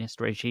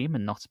communist regime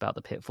and not about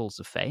the pitfalls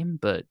of fame.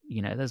 But,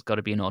 you know, there's got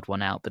to be an odd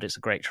one out, but it's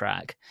a great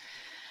track.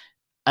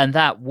 And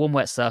that Warm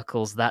Wet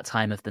Circles, that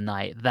time of the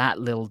night, that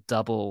little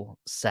double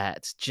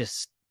set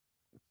just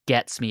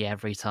gets me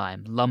every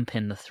time. Lump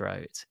in the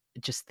throat.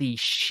 Just the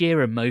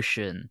sheer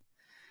emotion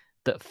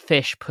that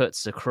Fish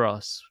puts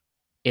across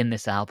in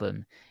this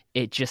album,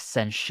 it just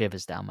sends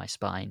shivers down my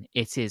spine.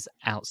 It is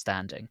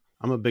outstanding.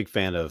 I'm a big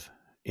fan of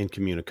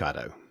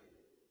Incommunicado.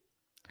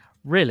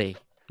 Really?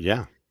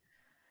 Yeah.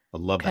 I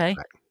love that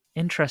track.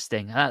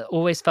 Interesting. I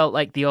always felt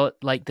like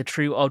the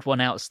true odd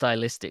one out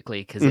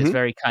stylistically, because it's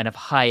very kind of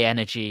high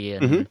energy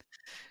and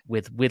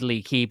with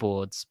widdly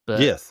keyboards.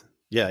 But yes.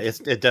 Yeah,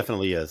 it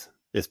definitely is.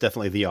 It's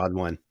definitely the odd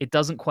one. It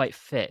doesn't quite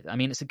fit. I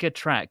mean, it's a good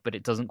track, but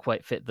it doesn't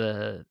quite fit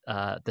the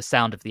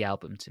sound of the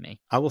album to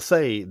me. I will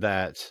say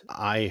that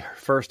I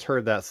first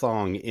heard that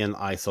song in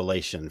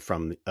isolation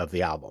of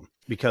the album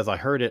because I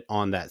heard it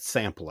on that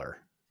sampler,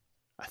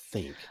 I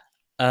think.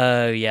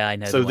 Oh yeah, I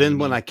know. So then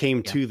when I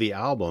came to the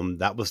album,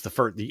 that was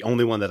the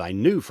only one that I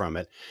knew from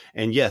it.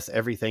 And yes,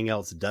 everything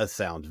else does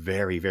sound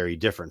very, very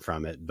different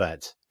from it.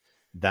 But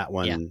that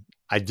one,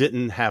 I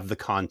didn't have the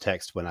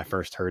context when I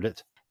first heard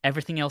it.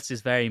 Everything else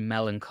is very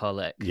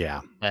melancholic.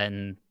 Yeah.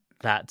 And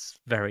that's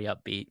very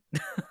upbeat.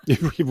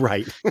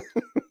 Right.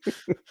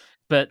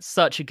 But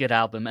such a good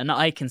album. And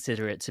I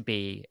consider it to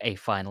be a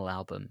final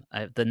album.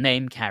 The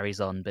name carries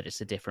on, but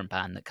it's a different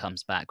band that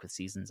comes back with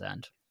Season's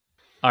End.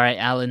 All right,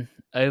 Alan,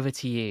 over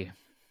to you.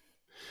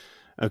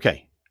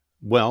 Okay.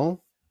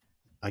 Well,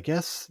 I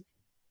guess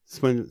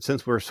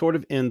since we're sort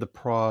of in the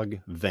prog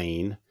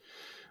vein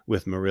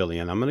with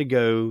Marillion, I'm going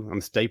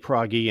to stay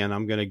proggy, and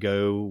I'm going to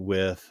go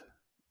with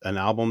an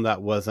album that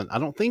I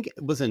don't think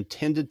it was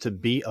intended to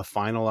be a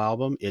final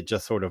album. It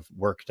just sort of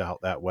worked out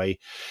that way.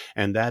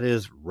 And that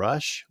is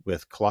Rush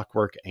with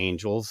Clockwork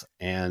Angels.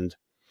 And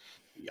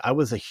I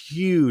was a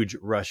huge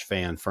Rush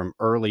fan from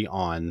early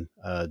on.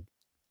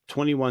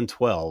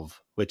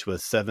 2112, which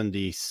was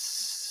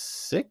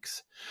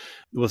 76.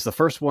 It was the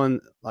first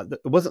one. It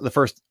wasn't the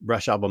first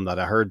Rush album that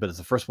I heard, but it's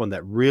the first one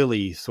that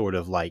really sort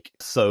of like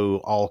so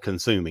all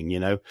consuming,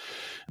 you know,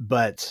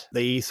 but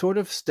they sort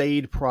of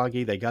stayed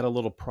proggy. They got a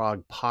little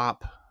prog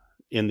pop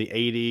in the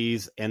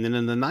 80s. And then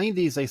in the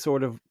 90s, they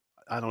sort of,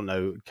 I don't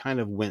know, kind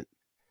of went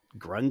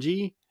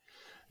grungy.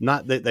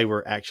 Not that they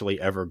were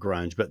actually ever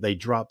grunge, but they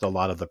dropped a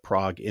lot of the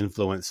prog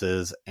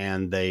influences,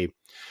 and they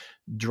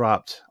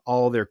dropped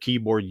all their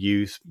keyboard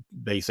use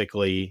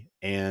basically,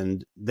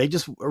 and they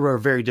just were a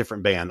very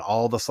different band.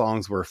 All the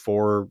songs were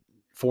 4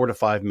 to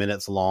 5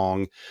 minutes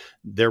long.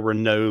 There were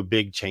no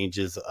big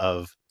changes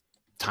of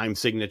time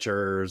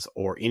signatures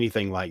or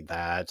anything like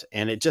that,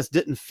 and it just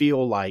didn't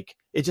feel like,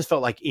 it just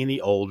felt like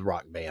any old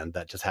rock band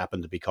that just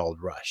happened to be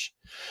called Rush.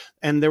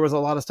 And there was a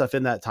lot of stuff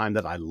in that time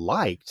that I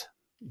liked,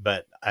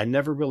 but I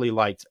never really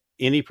liked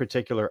any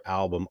particular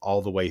album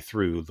all the way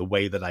through the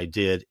way that I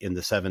did in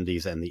the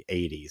 70s and the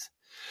 80s.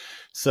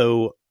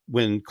 So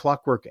when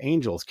Clockwork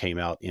Angels came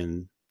out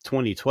in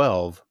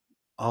 2012,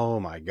 oh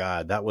my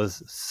God, that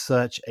was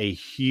such a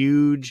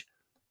huge,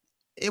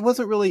 it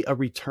wasn't really a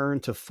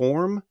return to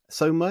form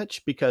so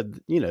much because,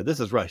 you know, this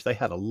is Rush. They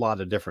had a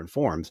lot of different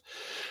forms,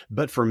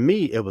 but for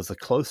me, it was the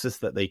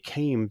closest that they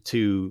came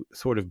to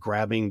sort of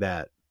grabbing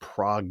that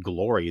prog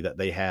glory that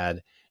they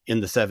had in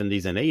the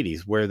 70s and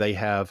 80s, where they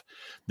have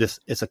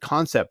this, it's a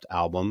concept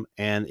album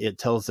and it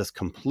tells this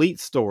complete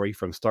story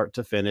from start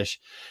to finish.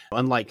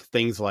 Unlike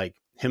things like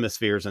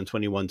Hemispheres and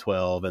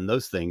 2112 and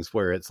those things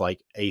where it's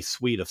like a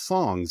suite of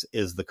songs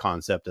is the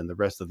concept and the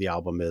rest of the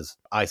album is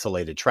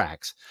isolated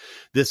tracks.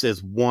 This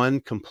is one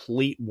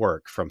complete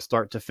work from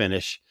start to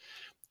finish.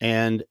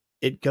 And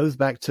it goes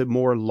back to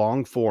more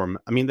long form.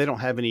 I mean, they don't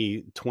have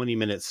any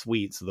 20-minute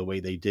suites the way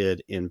they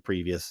did in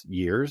previous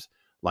years,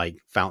 like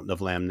Fountain of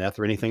Lamneth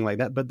or anything like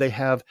that, but they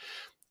have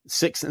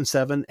 6 and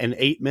 7 and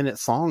 8-minute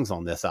songs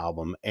on this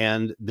album.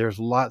 And there's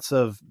lots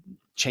of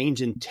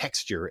change in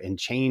texture and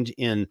change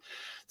in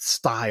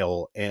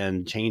style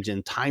and change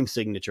in time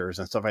signatures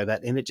and stuff like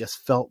that. And it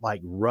just felt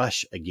like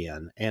Rush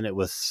again. And it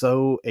was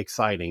so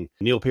exciting.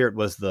 Neil Peart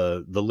was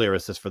the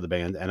lyricist for the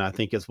band, and I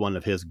think it's one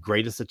of his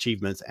greatest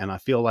achievements. And I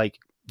feel like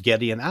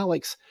Geddy and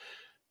Alex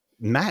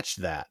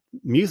matched that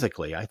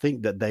musically. I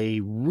think that they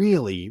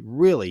really,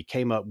 really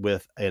came up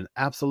with an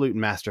absolute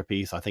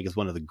masterpiece. I think it's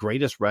one of the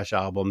greatest Rush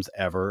albums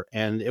ever.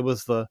 And it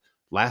was the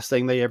last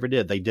thing they ever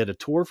did. They did a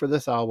tour for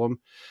this album,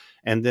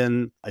 and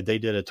then they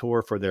did a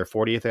tour for their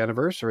 40th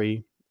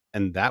anniversary.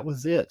 And that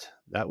was it.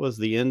 That was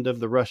the end of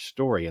the Rush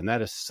story. And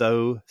that is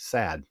so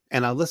sad.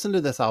 And I listened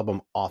to this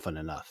album often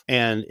enough,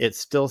 and it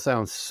still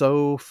sounds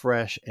so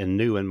fresh and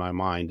new in my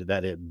mind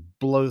that it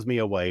blows me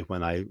away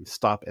when I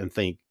stop and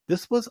think,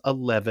 this was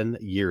 11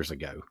 years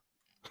ago.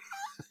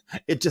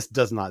 It just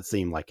does not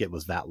seem like it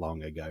was that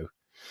long ago.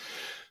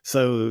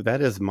 So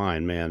that is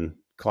mine, man.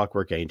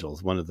 Clockwork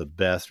Angels, one of the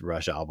best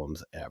Rush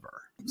albums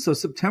ever. So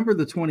September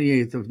the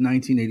 28th of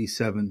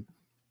 1987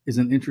 is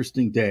an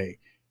interesting day,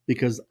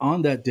 because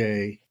on that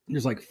day,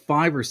 there's like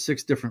 5 or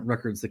 6 different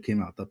records that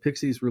came out. The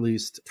Pixies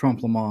released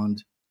Trompe le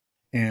Monde,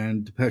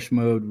 and Depeche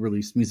Mode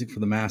released Music for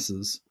the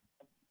Masses.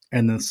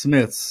 And the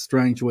Smiths,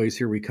 Strange Ways,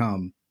 Here We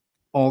Come,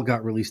 all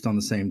got released on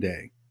the same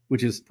day,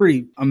 which is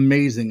pretty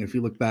amazing if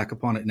you look back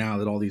upon it now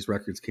that all these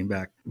records came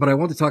back. But I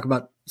want to talk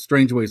about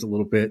Strange Ways a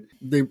little bit.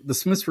 The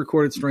Smiths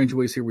recorded Strange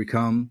Ways, Here We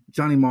Come.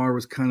 Johnny Marr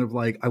was kind of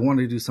like, I want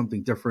to do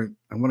something different.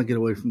 I want to get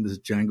away from this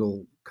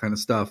jangle kind of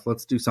stuff.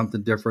 Let's do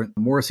something different.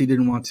 Morrissey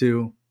didn't want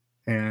to,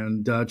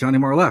 and Johnny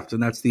Marr left,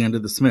 and that's the end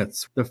of the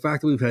Smiths. The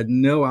fact that we've had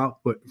no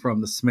output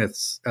from the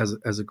Smiths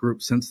as a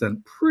group since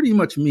then pretty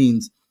much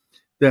means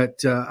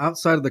that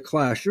outside of the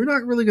Clash, you're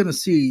not really going to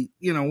see,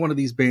 one of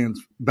these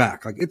bands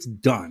back. Like, it's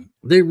done.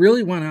 They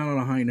really went out on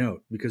a high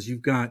note, because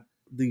you've got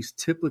these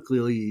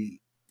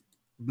typically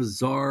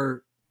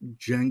bizarre,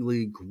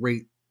 jangly,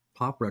 great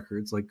pop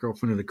records like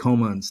Girlfriend in a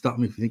Coma and Stop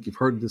Me If You Think You've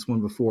Heard this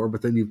one before.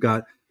 But then you've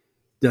got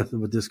Death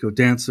of a Disco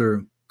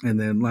Dancer, and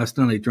then Last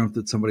Night I Dreamt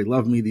That Somebody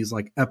Loved Me, these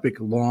like epic,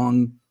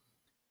 long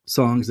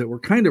songs that were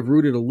kind of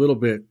rooted a little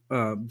bit.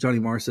 Johnny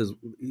Marr says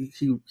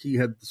he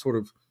had sort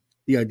of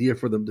the idea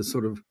for them to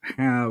sort of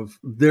have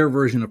their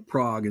version of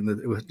prog, and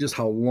that it was just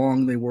how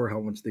long they were, how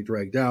much they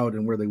dragged out,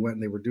 and where they went.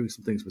 And they were doing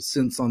some things with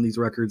synths on these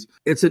records.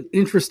 It's an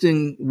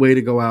interesting way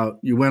to go out.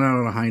 You went out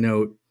on a high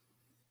note,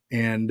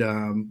 and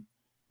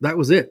that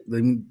was it.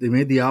 They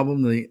made the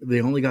album.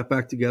 They only got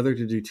back together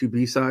to do 2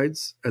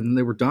 B-sides, and then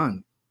they were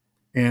done.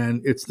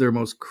 And it's their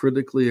most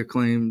critically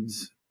acclaimed,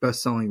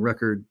 best-selling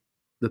record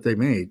that they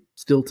made.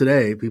 Still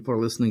today, people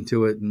are listening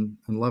to it and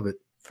love it.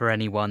 For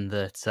anyone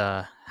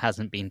that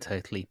hasn't been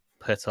totally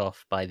put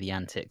off by the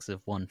antics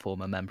of one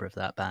former member of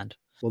that band.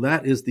 Well,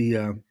 that is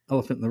the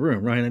elephant in the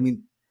room, right? I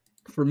mean,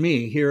 for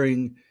me,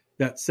 hearing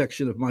that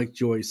section of Mike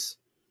Joyce,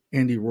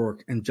 Andy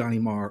Rourke, and Johnny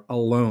Marr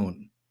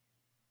alone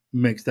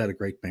makes that a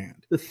great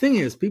band. The thing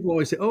is, people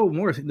always say, oh,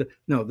 Morrissey.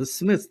 No, the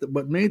Smiths,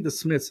 what made the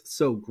Smiths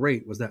so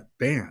great was that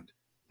band.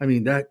 I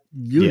mean, that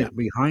unit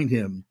behind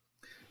him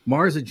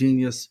Mars a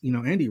genius. You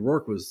know, Andy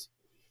Rourke was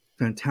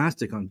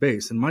fantastic on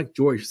bass, and Mike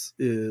Joyce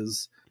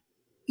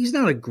he's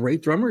not a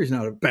great drummer. He's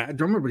not a bad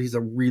drummer, but he's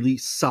a really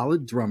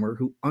solid drummer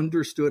who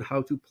understood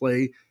how to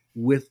play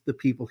with the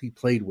people he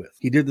played with.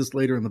 He did this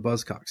later in the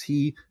Buzzcocks.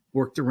 He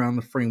worked around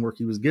the framework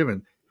he was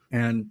given.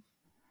 And,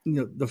 you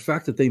know, the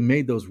fact that they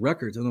made those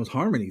records and those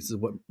harmonies is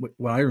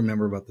what I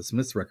remember about the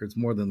Smiths records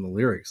more than the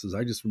lyrics, is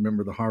I just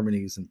remember the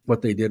harmonies and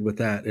what they did with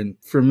that. And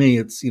for me,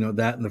 it's, you know,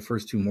 that and the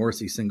first two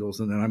Morrissey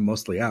singles, and then I'm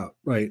mostly out,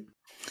 right?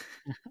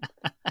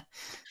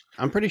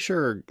 I'm pretty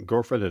sure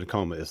Girlfriend in a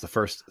Coma is the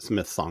first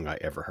Smiths song I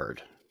ever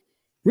heard.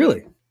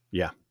 Really?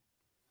 Yeah.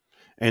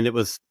 And it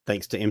was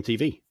thanks to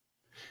MTV.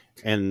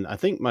 And I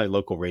think my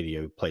local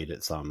radio played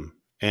it some.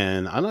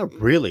 And I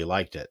really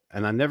liked it.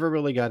 And I never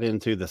really got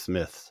into the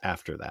Smiths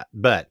after that.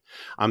 But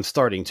I'm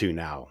starting to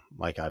now.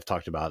 Like I've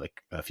talked about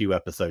a few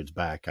episodes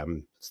back,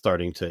 I'm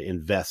starting to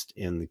invest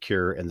in the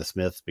Cure and the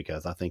Smiths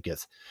because I think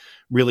it's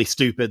really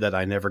stupid that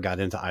I never got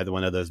into either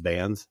one of those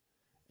bands.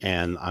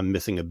 And I'm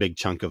missing a big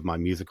chunk of my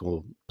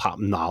musical pop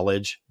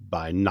knowledge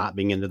by not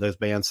being into those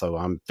bands. So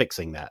I'm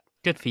fixing that.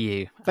 Good for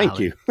you. Thank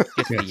Alan. you.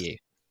 Good for you.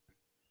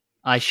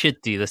 I should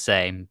do the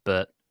same,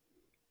 but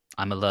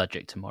I'm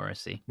allergic to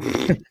Morrissey.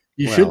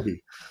 You should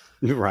be.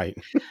 Right.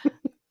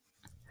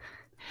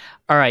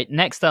 All right.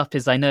 Next up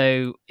is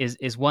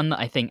one that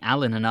I think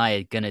Alan and I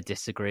are going to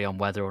disagree on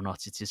whether or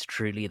not it is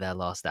truly their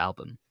last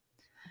album.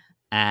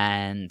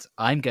 And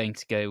I'm going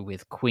to go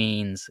with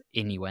Queen's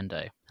Innuendo.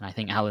 And I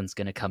think Alan's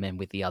going to come in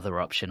with the other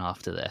option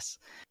after this.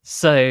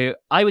 So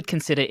I would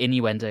consider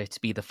Innuendo to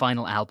be the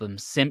final album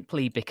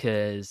simply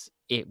because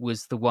it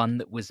was the one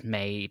that was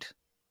made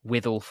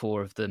with all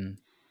four of them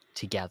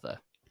together.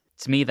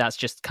 To me, that's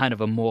just kind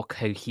of a more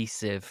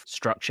cohesive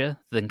structure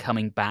than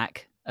coming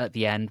back at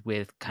the end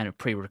with kind of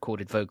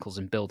pre-recorded vocals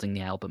and building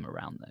the album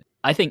around them.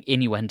 I think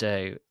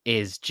Innuendo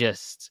is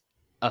just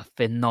a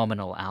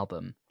phenomenal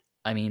album.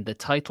 I mean, the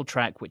title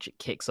track, which it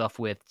kicks off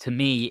with, to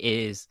me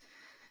is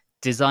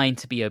designed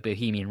to be a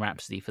Bohemian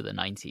Rhapsody for the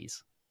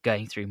 90s,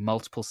 going through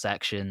multiple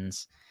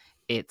sections.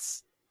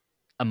 It's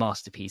a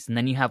masterpiece. And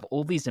then you have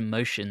all these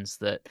emotions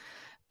that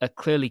are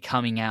clearly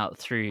coming out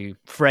through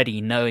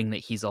Freddie knowing that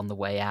he's on the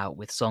way out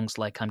with songs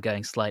like I'm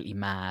Going Slightly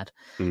Mad.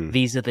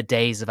 These are the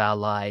days of our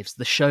lives.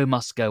 The show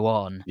must go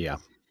on. Yeah.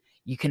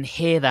 You can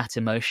hear that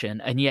emotion,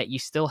 and yet you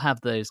still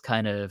have those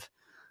kind of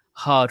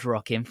hard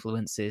rock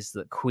influences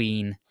that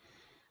Queen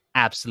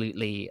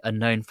absolutely are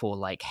known for,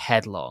 like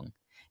Headlong.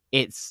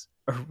 It's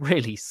a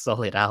really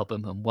solid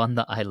album and one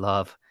that I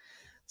love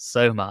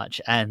so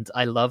much. And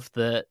I love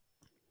that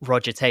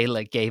Roger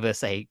Taylor gave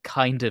us a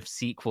kind of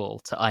sequel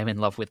to I'm in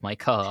Love with My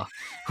Car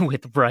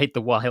with Ride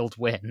the Wild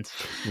Wind.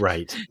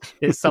 Right.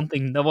 It's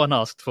something no one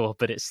asked for,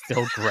 but it's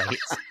still great.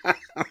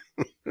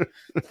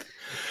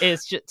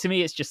 It's just, to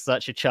me, it's just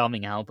such a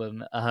charming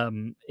album.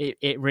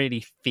 It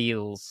really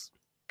feels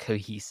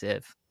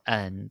cohesive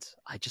and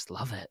I just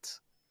love it.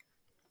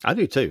 I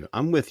do too.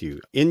 I'm with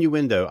you.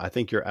 Innuendo, I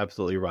think you're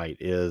absolutely right,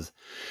 is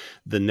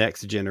the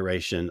next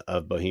generation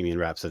of Bohemian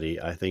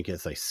Rhapsody. I think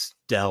it's a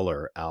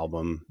stellar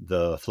album.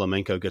 The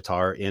flamenco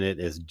guitar in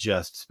it is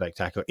just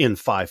spectacular. In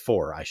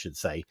 5/4, I should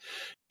say.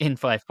 In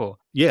 5/4.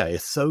 Yeah,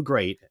 it's so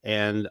great.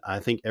 And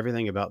I think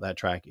everything about that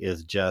track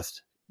is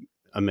just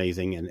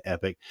amazing and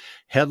epic.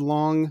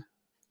 Headlong,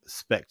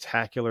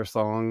 spectacular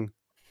song.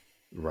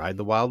 Ride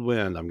the Wild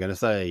Wind. I'm going to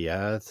say,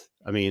 yeah, it's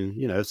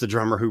the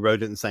drummer who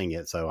wrote it and sang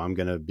it. So I'm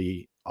going to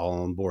be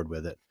all on board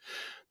with it.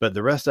 But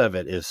the rest of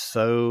it is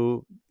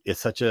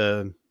such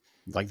a,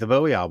 like the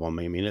Bowie album.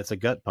 I mean, it's a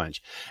gut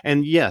punch.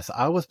 And yes,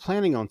 I was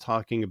planning on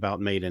talking about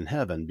Made in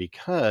Heaven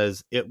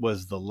because it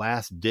was the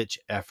last ditch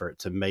effort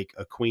to make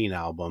a Queen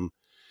album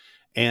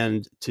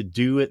and to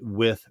do it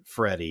with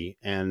Freddie.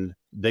 And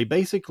they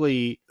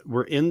basically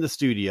were in the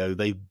studio.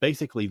 They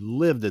basically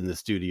lived in the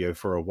studio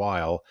for a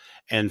while.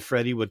 And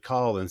Freddie would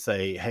call and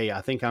say, hey,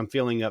 I think I'm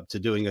feeling up to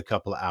doing a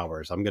couple of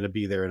hours. I'm going to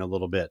be there in a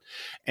little bit.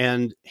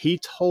 And he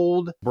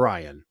told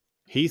Brian,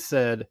 he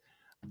said,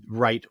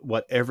 write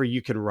whatever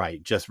you can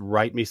write. Just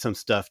write me some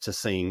stuff to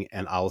sing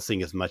and I'll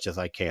sing as much as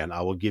I can.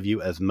 I will give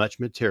you as much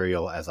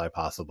material as I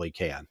possibly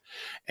can.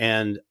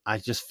 And I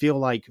just feel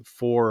like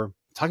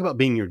talk about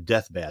being your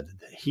deathbed.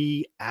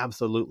 He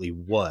absolutely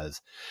was.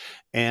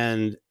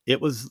 And it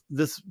was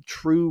this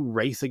true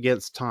race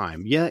against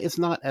time. Yeah, it's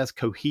not as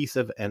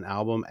cohesive an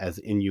album as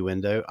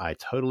Innuendo. I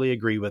totally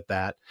agree with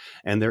that.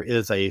 And there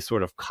is a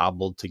sort of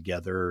cobbled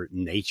together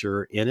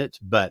nature in it.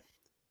 But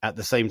at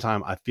the same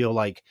time, I feel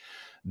like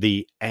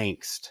the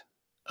angst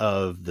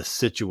of the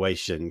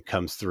situation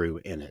comes through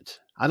in it.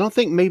 I don't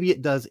think maybe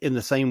it does in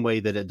the same way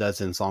that it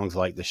does in songs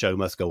like The Show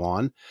Must Go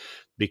On,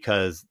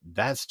 because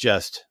that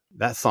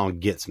song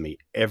gets me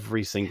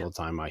every single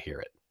time I hear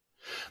it.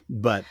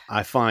 But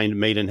I find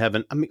Made in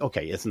Heaven, I mean,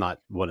 okay, it's not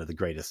one of the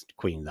greatest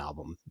Queen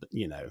albums, but,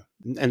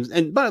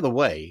 and by the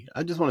way,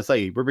 I just want to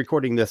say we're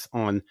recording this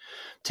on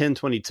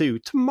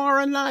 10/22.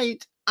 Tomorrow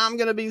night, I'm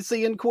going to be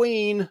seeing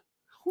Queen.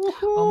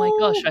 Woo-hoo! Oh my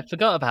gosh, I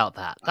forgot about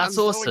that. That's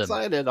awesome. I'm so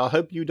excited. I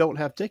hope you don't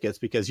have tickets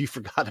because you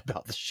forgot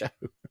about the show.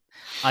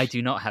 I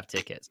do not have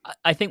tickets.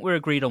 I think we're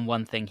agreed on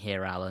one thing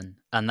here, Alan,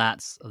 and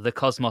that's the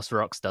Cosmos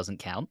Rocks doesn't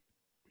count.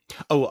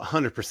 Oh,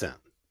 100%.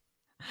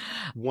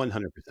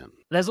 100%.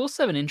 There's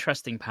also an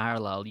interesting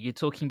parallel. You're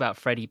talking about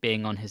Freddie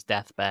being on his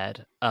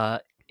deathbed.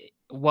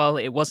 While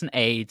it wasn't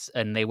AIDS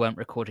and they weren't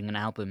recording an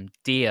album,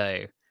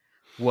 Dio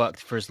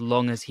worked for as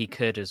long as he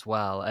could as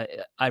well.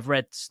 I've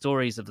read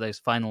stories of those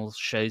final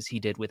shows he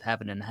did with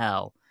Heaven and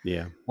Hell,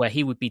 where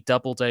he would be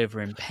doubled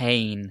over in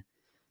pain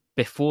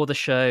before the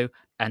show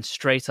and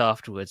straight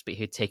afterwards, but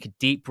he'd take a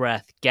deep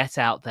breath, get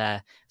out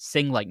there,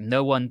 sing like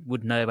no one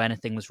would know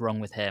anything was wrong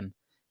with him,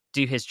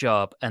 do his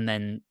job, and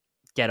then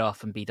get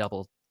off and be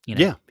doubled,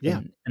 in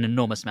an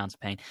enormous amount of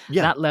pain.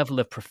 That level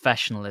of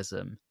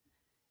professionalism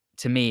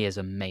to me is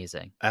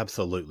amazing.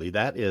 Absolutely.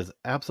 That is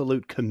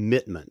absolute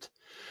commitment,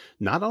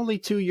 not only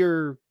to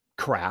your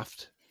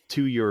craft,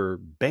 to your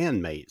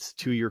bandmates,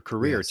 to your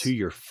career, to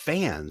your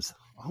fans.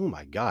 Oh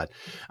my God.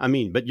 I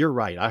mean, but you're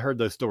right. I heard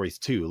those stories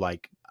too.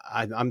 Like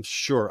I'm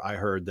sure I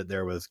heard that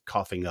there was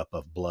coughing up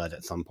of blood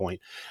at some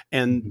point.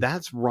 And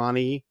that's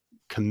Ronnie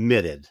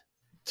committed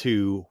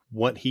to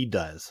what he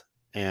does.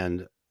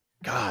 And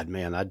God,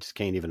 man, I just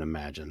can't even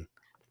imagine.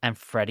 And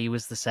Freddie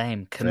was the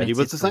same.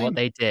 Committed to what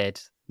they did.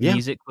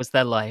 Music was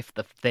their life.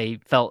 They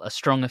felt a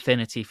strong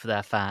affinity for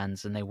their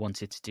fans, and they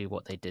wanted to do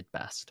what they did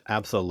best.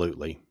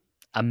 Absolutely.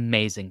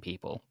 Amazing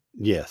people.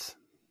 Yes.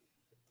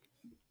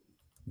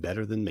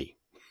 Better than me.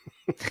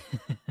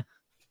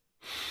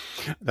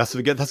 That's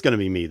going to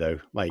be me, though.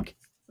 Like,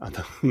 I'm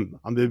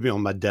going to be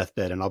on my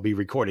deathbed, and I'll be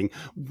recording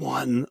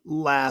one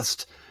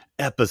last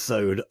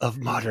episode of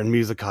Modern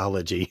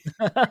Musicology.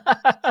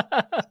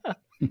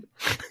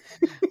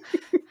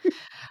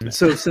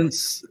 So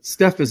since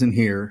Steph isn't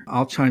here,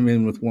 I'll chime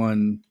in with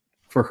one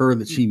for her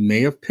that she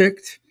may have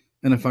picked.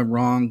 And if I'm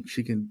wrong,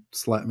 she can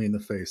slap me in the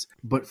face.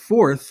 But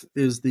fourth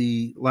is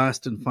the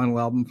last and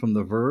final album from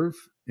The Verve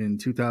in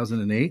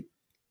 2008.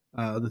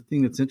 The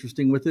thing that's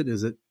interesting with it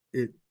is that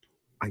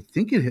I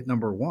think it hit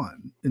number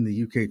 1 in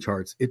the UK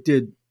charts. It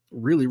did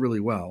really, really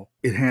well.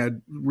 It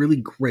had really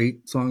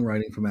great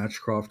songwriting from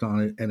Ashcroft on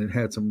it, and it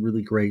had some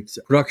really great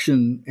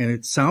production, and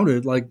it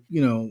sounded like,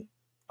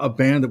 a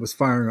band that was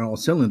firing on all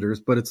cylinders,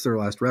 but it's their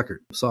last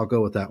record. So I'll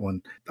go with that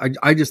one.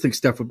 I just think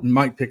Steph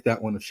might pick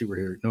that one if she were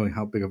here, knowing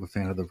how big of a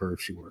fan of The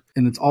Verve she were.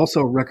 And it's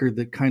also a record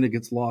that kind of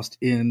gets lost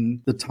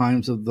in the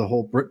times of the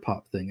whole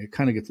Britpop thing. It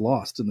kind of gets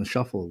lost in the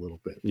shuffle a little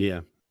bit.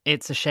 Yeah.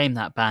 It's a shame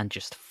that band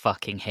just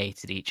fucking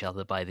hated each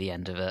other by the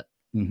end of it.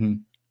 Mm-hmm.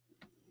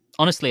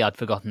 Honestly, I'd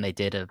forgotten they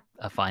did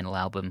a final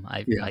album.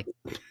 I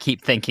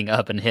keep thinking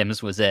Urban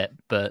Hymns was it,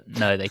 but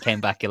no, they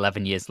came back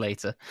 11 years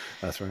later.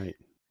 That's right.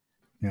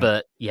 Yeah.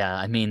 But yeah,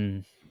 I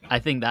mean, I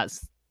think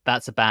that's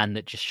a band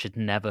that just should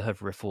never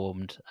have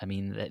reformed. I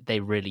mean, they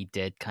really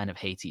did kind of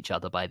hate each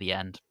other by the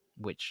end,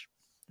 which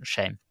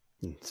shame.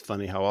 It's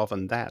funny how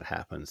often that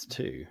happens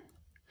too,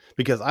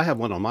 because I have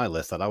one on my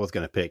list that I was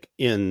going to pick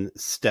in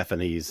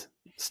Stephanie's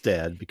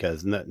stead,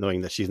 because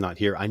knowing that she's not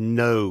here, I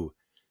know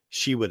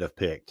she would have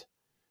picked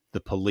The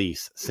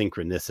Police,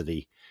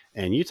 Synchronicity.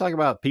 And you talk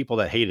about people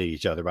that hated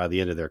each other by the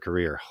end of their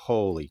career.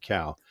 Holy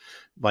cow.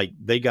 Like,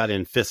 they got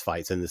in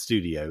fistfights in the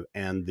studio,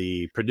 and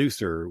the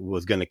producer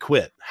was going to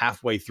quit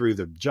halfway through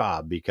the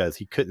job because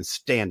he couldn't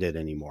stand it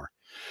anymore.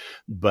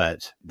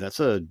 But that's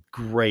a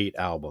great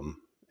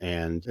album.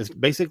 And it's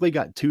basically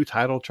got 2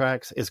 title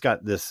tracks. It's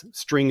got this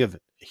string of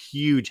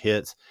huge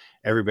hits: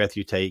 Every Breath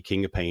You Take,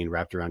 King of Pain,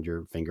 Wrapped Around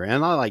Your Finger.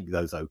 And I like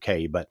those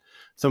okay, but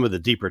some of the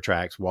deeper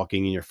tracks,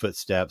 Walking in Your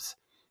Footsteps,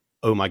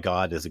 Oh My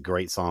God is a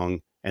great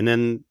song. And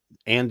then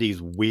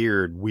Andy's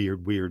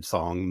weird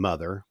song,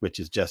 Mother, which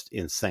is just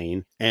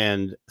insane.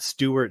 And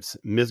Stewart's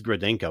Ms.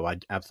 Gradenko, I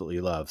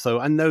absolutely love.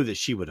 So I know that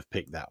she would have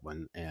picked that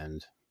one.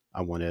 And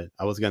I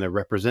was going to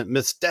represent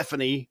Miss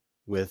Stephanie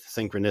with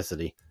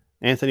Synchronicity.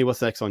 Anthony,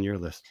 what's next on your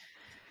list?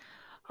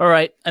 All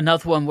right,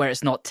 another one where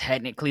it's not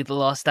technically the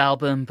last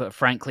album, but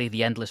frankly,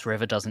 The Endless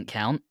River doesn't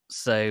count.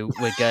 So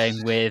we're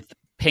going with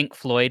Pink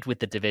Floyd with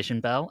The Division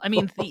Bell. I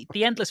mean,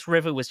 the Endless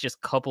River was just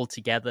cobbled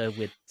together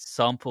with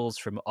samples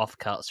from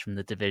offcuts from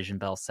the Division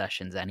Bell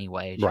sessions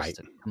anyway, just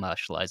to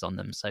commercialize on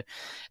them. So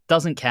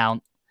doesn't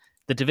count.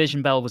 The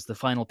Division Bell was the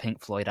final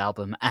Pink Floyd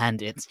album,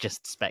 and it's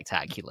just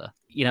spectacular.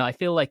 I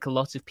feel like a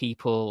lot of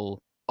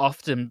people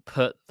often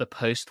put the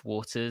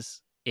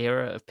post-Waters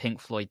era of Pink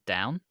Floyd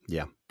down.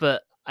 Yeah.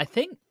 But I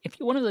think if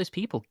you're one of those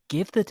people,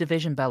 give the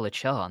Division Bell a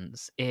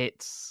chance.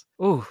 It's,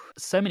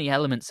 so many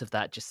elements of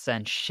that just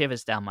send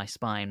shivers down my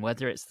spine,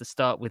 whether it's the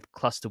start with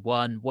Cluster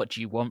 1, What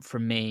Do You Want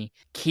From Me?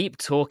 Keep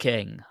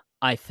Talking,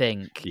 I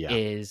think,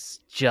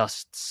 is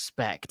just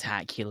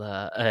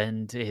spectacular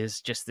and is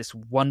just this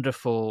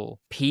wonderful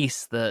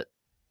piece that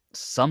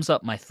sums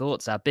up my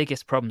thoughts. Our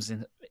biggest problems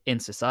in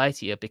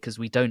society are because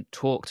we don't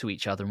talk to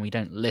each other and we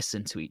don't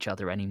listen to each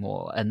other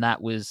anymore. And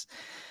that was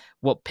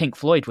what Pink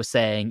Floyd was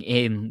saying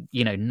in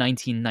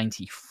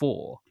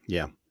 1994.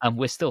 Yeah. And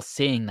we're still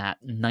seeing that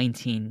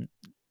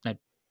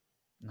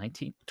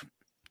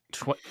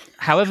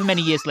however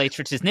many years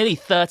later it is, nearly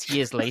 30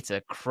 years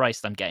later.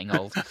 Christ, I'm getting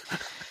old.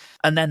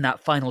 And then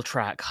that final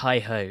track, High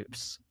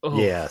Hopes. Oh,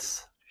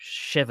 Yes.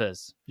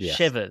 Shivers. Yes.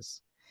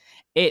 Shivers.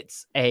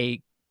 It's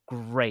a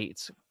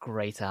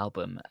great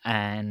album.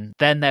 And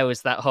then there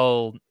was that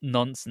whole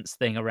nonsense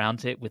thing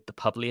around it with the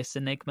Publius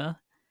Enigma,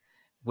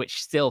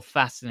 which still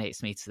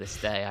fascinates me to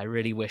this day. I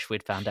really wish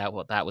we'd found out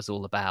what that was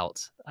all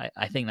about.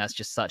 I think that's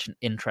just such an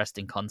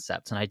interesting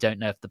concept, and I don't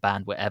know if the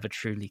band were ever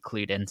truly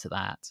clued into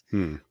that,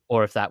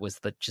 or if that was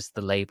just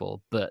the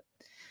label. But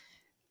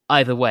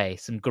either way,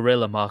 some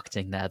guerrilla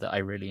marketing there that I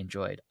really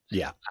enjoyed.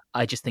 Yeah.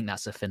 I just think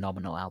that's a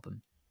phenomenal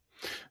album.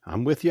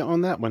 I'm with you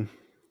on that one.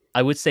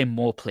 I would say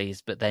more,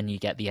 please, but then you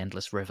get the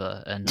Endless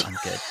River, and I'm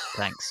good.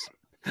 Thanks.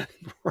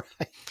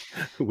 Right.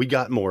 We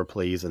got more,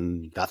 please,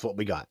 and that's what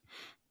we got.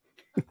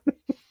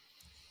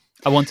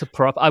 I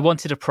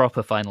wanted a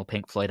proper final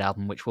Pink Floyd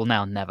album, which will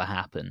now never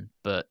happen.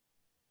 But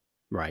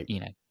right,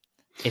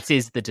 it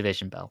is the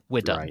Division Bell.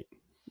 We're done.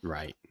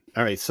 Right.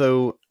 All right.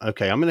 So,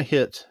 okay, I'm going to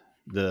hit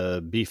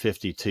the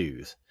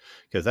B-52s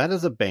because that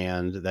is a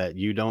band that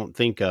you don't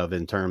think of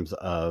in terms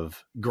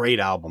of great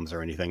albums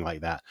or anything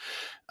like that.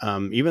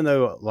 Even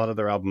though a lot of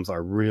their albums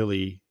are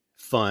really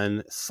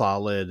fun,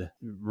 solid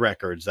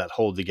records that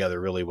hold together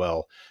really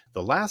well.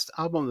 The last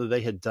album that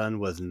they had done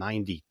was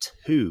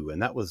 92,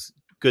 and that was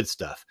good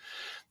stuff.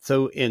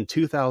 So in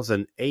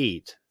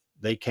 2008,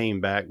 they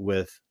came back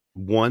with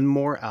one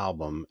more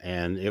album,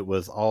 and it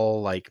was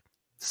all like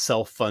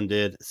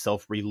self-funded,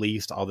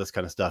 self-released, all this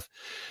kind of stuff.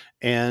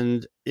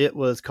 And it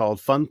was called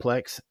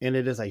Funplex, and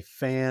it is a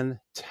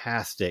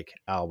fantastic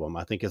album.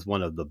 I think it's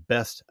one of the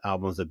best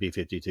albums of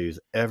B-52s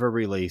ever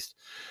released.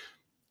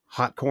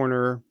 Hot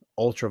Corner,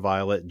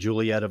 Ultraviolet,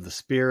 Juliet of the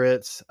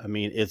Spirits. I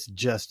mean, it's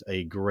just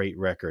a great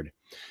record.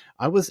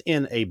 I was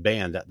in a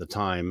band at the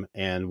time,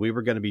 and we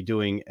were going to be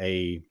doing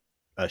a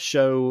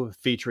show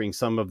featuring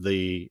some of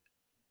the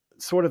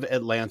sort of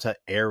Atlanta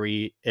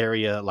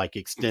area, like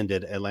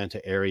extended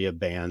Atlanta area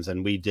bands.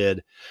 And we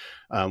did,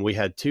 we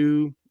had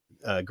two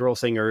girl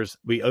singers.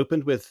 We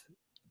opened with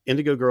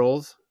Indigo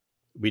Girls.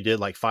 We did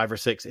like 5 or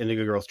 6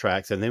 Indigo Girls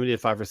tracks, and then we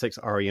did 5 or 6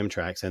 REM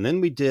tracks. And then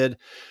we did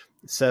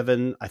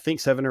 7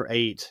 or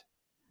 8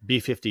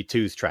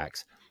 B-52s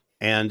tracks.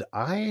 And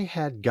I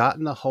had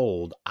gotten a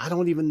hold, I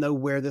don't even know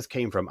where this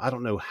came from. I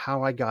don't know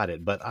how I got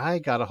it, but I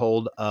got a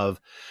hold of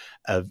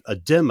a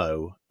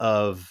demo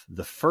of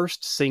the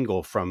first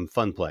single from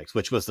Funplex,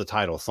 which was the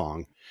title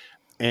song.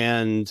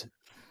 And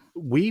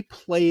we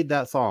played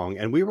that song,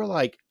 and we were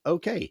like,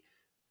 okay,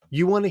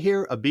 you want to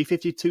hear a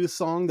B-52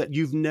 song that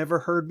you've never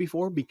heard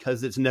before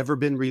because it's never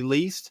been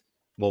released?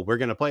 Well, we're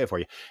going to play it for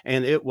you.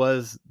 And it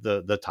was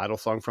the title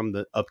song from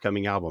the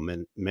upcoming album.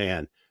 And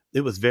man,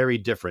 it was very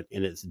different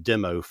in its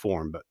demo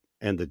form,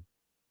 and the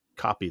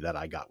copy that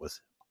I got was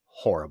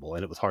horrible,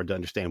 and it was hard to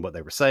understand what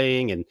they were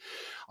saying and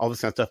all this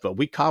kind of stuff. But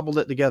we cobbled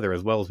it together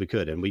as well as we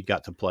could, and we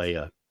got to play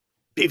a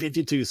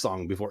B-52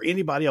 song before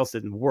anybody else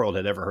in the world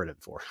had ever heard it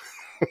before.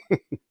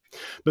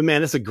 But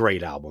man, it's a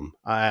great album.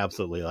 I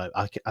absolutely,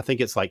 I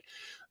think it's like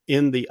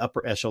in the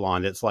upper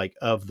echelon. It's like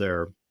of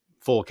their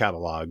full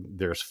catalog,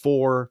 there's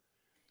 4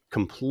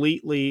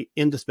 completely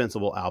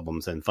indispensable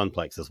albums, and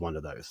Funplex is one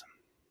of those.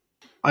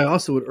 I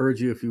also would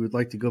urge you, if you would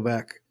like to go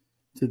back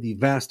to the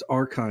vast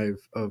archive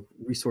of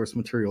resource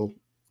material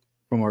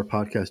from our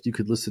podcast, you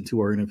could listen to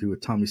our interview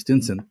with Tommy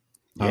Stinson,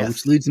 Yes.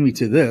 Which leads me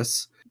to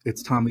this.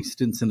 It's Tommy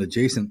Stinson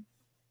adjacent.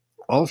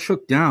 All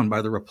Shook Down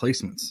by The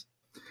Replacements.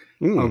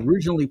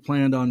 Originally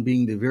planned on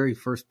being the very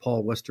first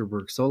Paul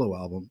Westerberg solo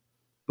album,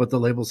 but the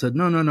label said,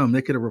 no,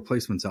 make it a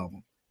Replacements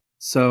album.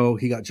 So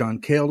he got John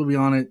Cale to be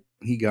on it.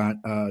 He got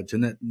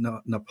Jeanette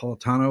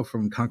Napolitano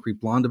from Concrete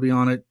Blonde to be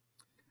on it.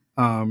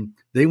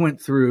 They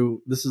went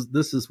through, this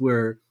is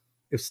where,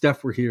 if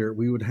Steph were here,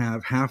 we would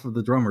have half of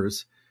the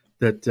drummers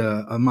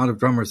amount of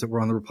drummers that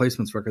were on the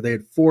Replacements record. They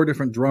had 4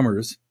 different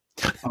drummers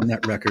on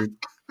that record.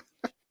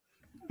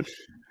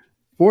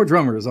 4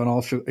 drummers on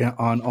All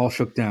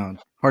Shook Down.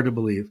 Hard to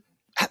believe.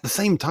 At the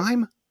same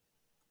time?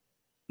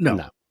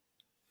 No.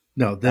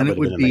 Then it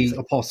would be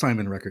a Paul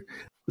Simon record.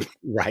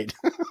 Right.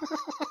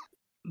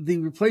 The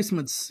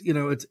Replacements,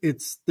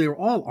 they're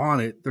all on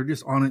it. They're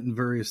just on it in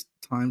various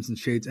times and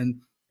shades.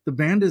 And the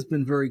band has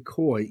been very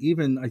coy.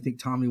 Even I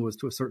think Tommy was,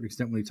 to a certain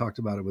extent, when he talked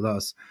about it with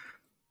us,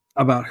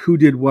 about who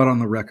did what on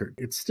the record.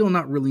 It's still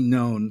not really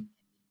known.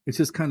 It's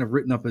just kind of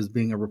written up as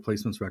being a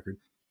Replacements record.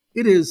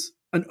 It is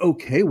an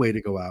okay way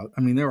to go out.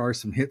 I mean, there are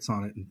some hits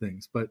on it and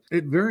things, but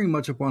it very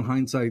much upon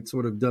hindsight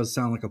sort of does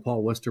sound like a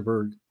Paul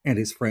Westerberg and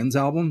his friends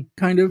album,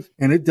 kind of.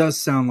 And it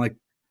does sound like,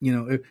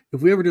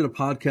 if we ever did a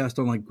podcast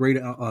on like great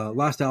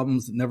last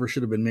albums that never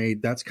should have been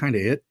made, that's kind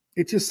of it.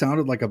 It just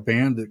sounded like a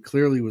band that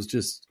clearly was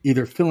just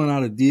either filling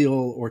out a deal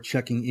or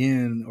checking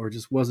in, or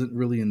just wasn't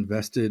really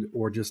invested,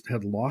 or just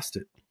had lost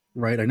it.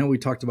 Right. I know we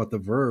talked about the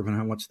Verve and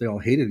how much they all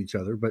hated each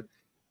other, but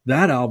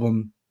that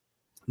album,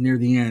 near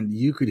the end,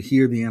 you could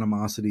hear the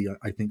animosity,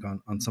 I think,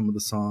 on some of the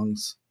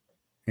songs.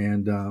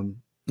 And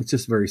it's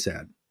just very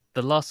sad.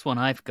 The last one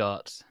I've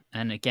got,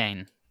 and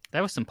again,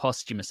 there were some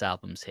posthumous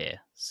albums here,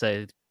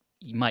 so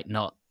you might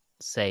not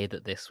say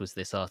that this was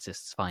this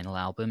artist's final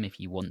album if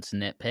you want to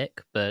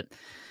nitpick, but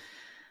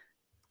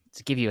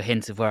to give you a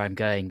hint of where I'm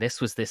going,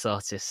 this was this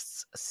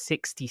artist's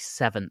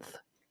 67th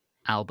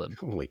album.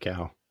 Holy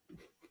cow.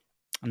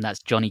 And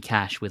that's Johnny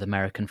Cash with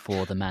American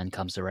 4, The Man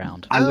Comes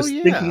Around. I was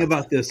thinking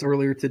about this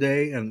earlier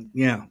today, and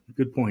yeah,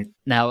 good point.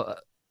 Now,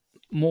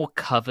 more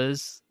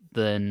covers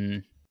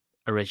than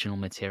original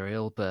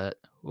material, but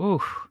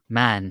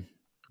man,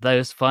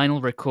 those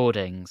final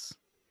recordings.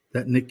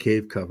 That Nick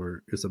Cave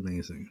cover is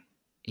amazing.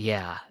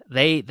 Yeah,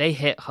 they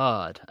hit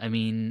hard. I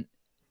mean,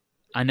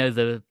 I know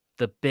the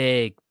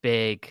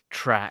big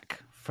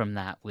track from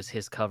that was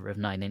his cover of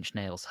Nine Inch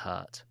Nails'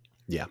 Hurt.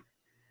 Yeah.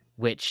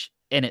 Which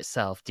in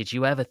itself, did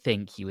you ever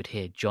think you would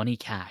hear Johnny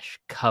Cash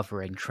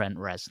covering Trent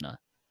Reznor?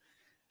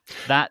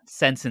 That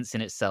sentence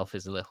in itself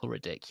is a little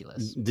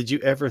ridiculous. Did you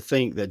ever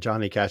think that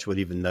Johnny Cash would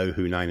even know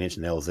who Nine Inch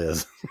Nails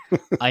is?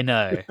 I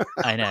know.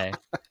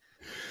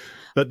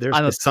 But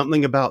there's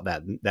something about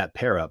that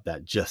pair up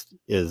that just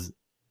is,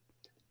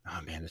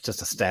 oh man, it's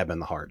just a stab in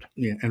the heart.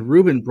 Yeah, and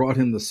Ruben brought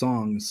him the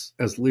songs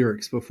as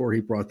lyrics before he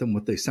brought them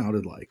what they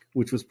sounded like,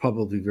 which was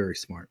probably very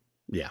smart.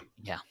 Yeah.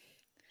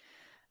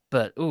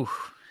 But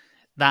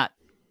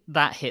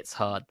that hits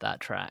hard, that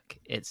track.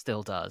 It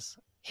still does.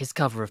 His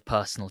cover of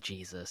Personal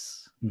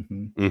Jesus.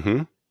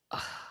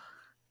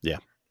 Yeah.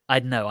 I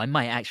know, I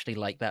might actually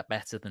like that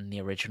better than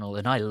the original,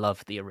 and I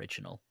love the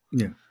original.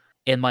 Yeah.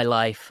 In My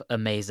Life,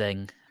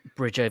 amazing.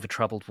 Bridge Over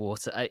Troubled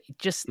Water.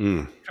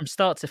 From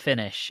start to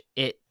finish,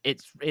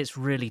 it's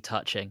really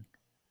touching.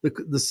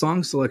 The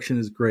song selection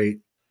is great.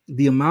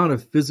 The amount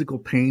of physical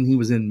pain he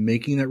was in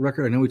making that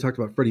record. I know we talked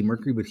about Freddie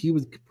Mercury, but he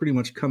was pretty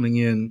much coming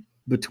in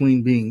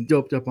between being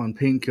doped up on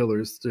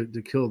painkillers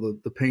to kill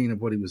the pain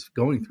of what he was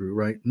going through,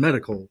 right?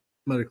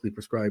 Medically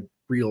prescribed,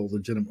 real,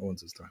 legitimate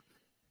ones this time.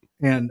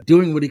 And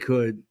doing what he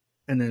could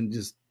and then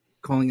just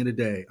calling it a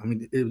day. I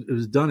mean, it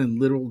was done in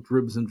little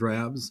dribs and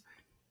drabs,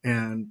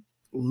 and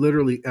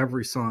literally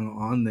every song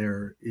on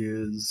there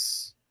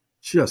is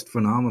just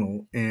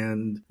phenomenal.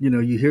 And,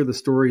 you hear the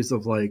stories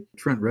of like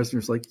Trent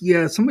Reznor's like,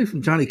 yeah, somebody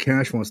from Johnny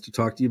Cash wants to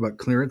talk to you about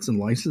clearance and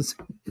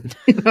licensing.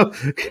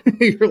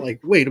 You're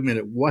like, wait a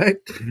minute, what?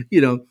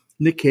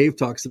 Nick Cave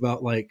talks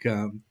about like,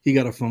 he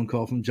got a phone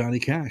call from Johnny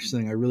Cash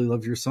saying, I really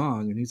love your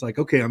song. And he's like,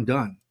 okay, I'm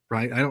done.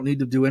 Right. I don't need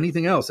to do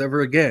anything else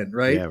ever again.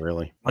 Right. Yeah,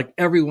 really. Like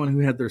everyone who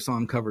had their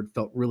song covered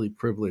felt really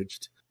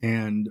privileged.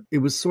 And it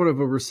was sort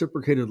of a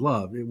reciprocated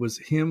love. It was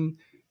him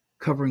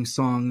covering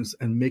songs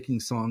and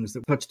making songs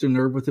that touched a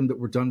nerve with him that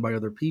were done by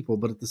other people.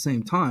 But at the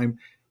same time,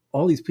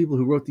 all these people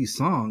who wrote these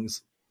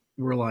songs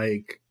were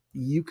like,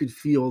 you could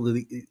feel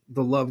the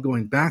love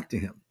going back to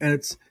him. And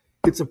it's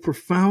a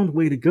profound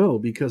way to go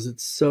because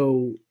it's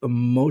so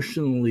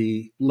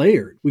emotionally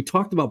layered. We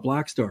talked about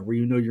Black Star, where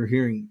you're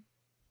hearing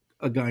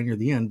a guy near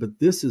the end, but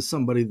this is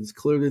somebody that's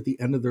clearly at the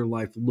end of their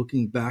life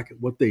looking back at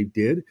what they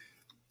did.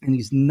 And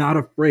he's not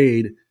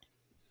afraid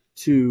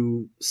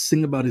to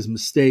sing about his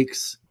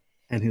mistakes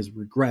and his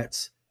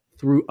regrets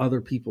through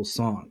other people's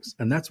songs.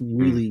 And that's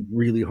really,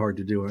 really hard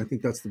to do. And I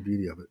think that's the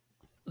beauty of it.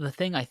 The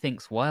thing I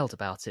think's wild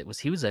about it was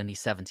he was only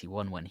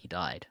 71 when he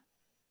died.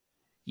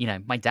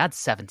 My dad's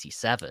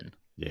 77.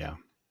 Yeah.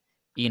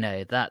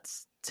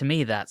 To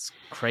me, that's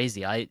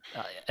crazy.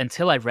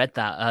 Until I read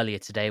that earlier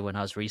today when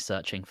I was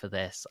researching for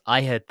this, I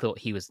had thought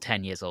he was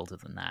 10 years older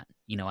than that.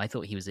 I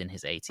thought he was in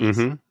his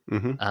 80s.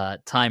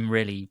 Time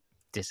really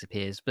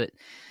disappears. But,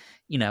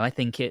 I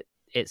think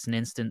it's an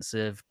instance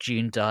of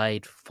June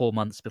died 4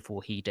 months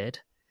before he did,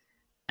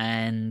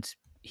 and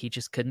he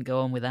just couldn't go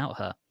on without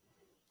her.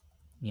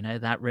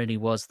 That really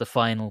was the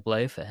final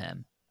blow for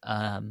him.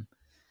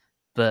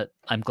 But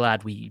I'm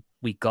glad we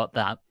got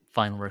that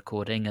final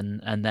recording,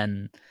 and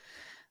then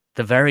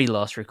the very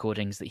last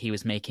recordings that he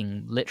was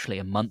making literally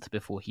a month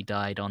before he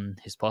died on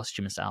his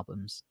posthumous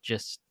albums.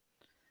 Just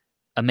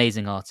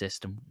amazing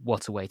artist, and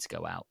what a way to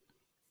go out.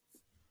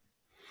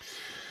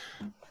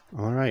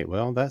 All right.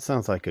 Well, that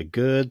sounds like a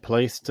good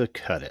place to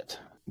cut it.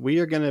 We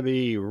are going to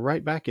be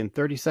right back in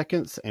 30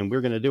 seconds, and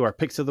we're going to do our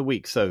picks of the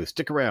week. So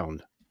stick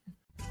around.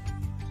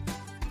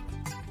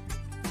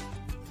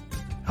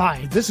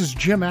 Hi, this is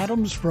Jim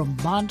Adams from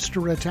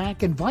Monster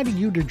Attack, inviting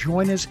you to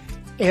join us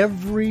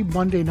every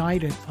Monday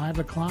night at 5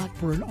 o'clock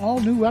for an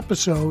all-new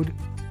episode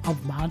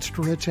of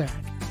Monster Attack.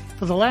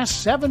 For the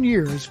last 7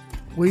 years,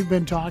 we've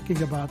been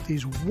talking about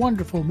these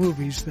wonderful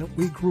movies that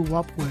we grew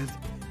up with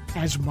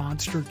as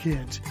monster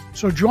kids.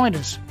 So join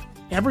us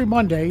every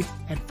Monday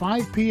at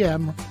 5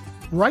 p.m.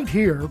 right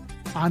here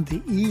on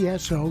the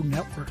ESO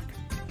Network.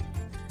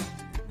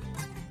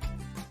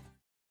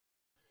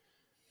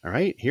 All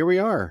right, here we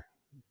are.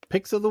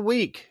 Picks of the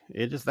week.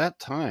 It is that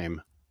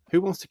time.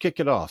 Who wants to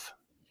kick it off?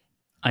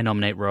 I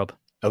nominate Rob.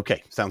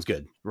 Okay, sounds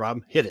good.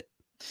 Rob, hit it.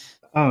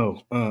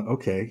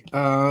 Okay.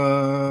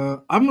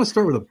 I'm going to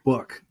start with a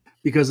book,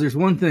 because there's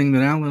one thing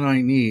that Alan and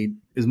I need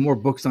is more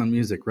books on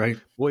music, right?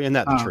 Boy, isn't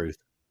that the truth?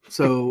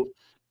 So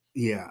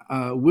Yeah.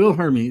 Will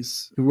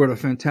Hermes, who wrote a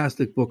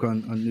fantastic book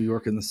on New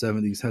York in the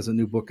 70s, has a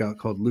new book out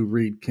called Lou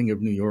Reed, King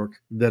of New York,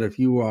 that if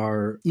you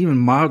are even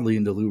mildly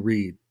into Lou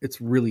Reed,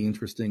 it's really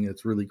interesting.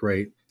 It's really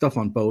great. Stuff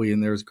on Bowie in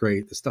there is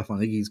great. The stuff on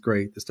Iggy's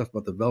great. The stuff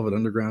about the Velvet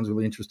Underground is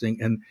really interesting.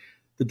 And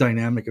the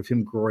dynamic of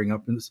him growing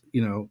up in,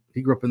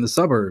 he grew up in the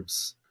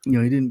suburbs. He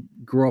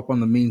didn't grow up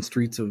on the main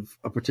streets of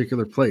a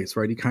particular place,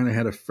 right? He kind of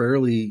had a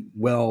fairly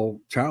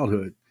well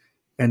childhood.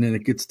 And then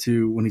it gets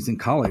to when he's in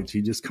college,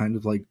 he just kind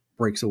of like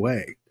breaks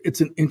away. It's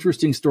an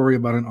interesting story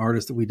about an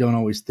artist that we don't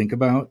always think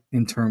about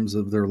in terms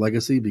of their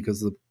legacy,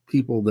 because the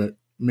people that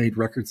made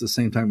records the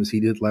same time as he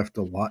did left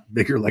a lot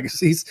bigger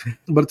legacies.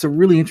 But it's a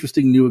really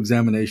interesting new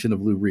examination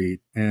of Lou Reed,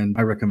 and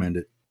I recommend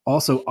it.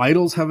 Also,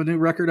 Idols have a new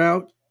record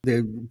out.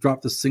 They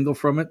dropped a single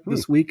from it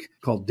this week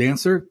called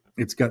Dancer.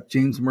 It's got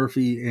James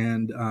Murphy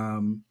and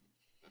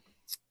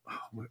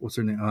what's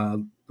her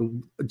name?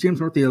 James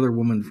Murphy, the other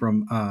woman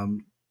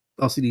from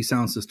LCD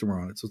Sound System,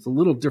 are on it. So it's a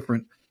little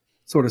different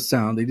sort of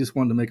sound. They just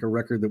wanted to make a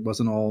record that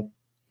wasn't all,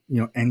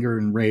 anger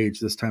and rage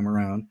this time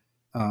around.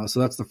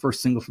 So that's the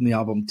first single from the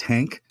album,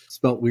 Tank,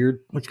 spelt weird,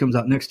 which comes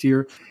out next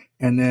year.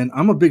 And then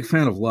I'm a big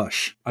fan of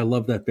Lush. I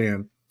love that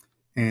band.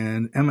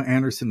 And Emma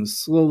Anderson has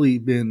slowly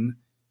been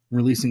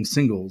releasing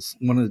singles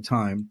one at a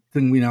time,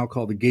 thing we now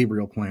call the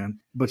Gabriel Plan.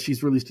 But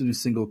she's released a new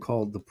single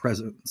called The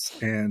Presence,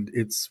 and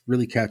it's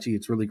really catchy.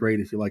 It's really great.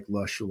 If you like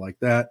Lush, you'll like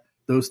that.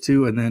 Those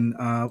two. And then,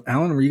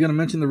 Alan, were you going to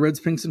mention the Reds,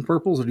 Pinks, and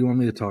Purples, or do you want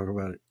me to talk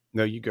about it?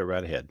 No, you go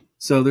right ahead.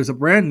 So there's a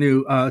brand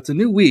new, it's a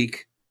new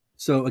week.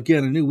 So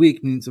again, a new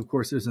week means, of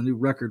course, there's a new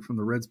record from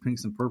the Reds,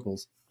 Pinks, and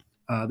Purples.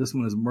 This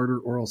one is Murder,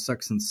 Oral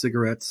Sex, and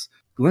Cigarettes.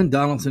 Glenn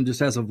Donaldson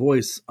just has a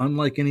voice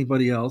unlike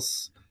anybody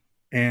else.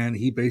 And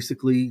he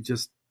basically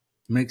just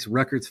makes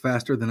records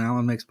faster than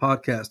Alan makes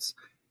podcasts.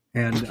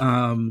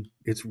 And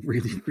it's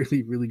really,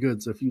 really, really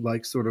good. So if you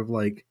like sort of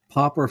like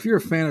pop, or if you're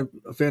a fan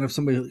of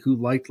somebody who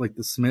liked like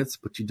the Smiths,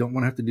 but you don't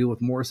want to have to deal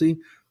with Morrissey,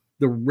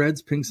 the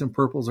Reds, Pinks, and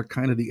Purples are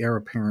kind of the heir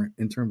apparent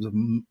in terms of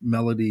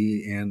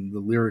melody and the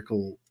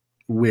lyrical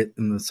wit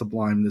and the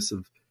sublimeness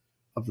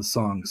of the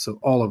songs. So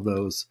all of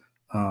those.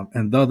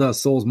 And The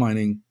Souls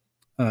Mining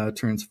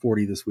turns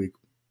 40 this week,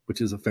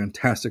 which is a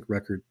fantastic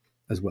record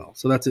as well.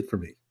 So that's it for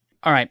me.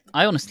 All right.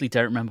 I honestly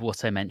don't remember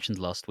what I mentioned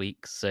last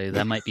week, so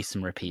there might be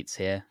some repeats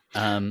here.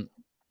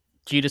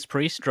 Judas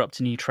Priest dropped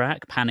a new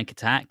track, Panic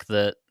Attack,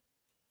 that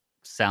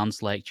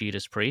sounds like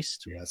Judas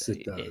Priest. Yes,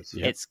 it does.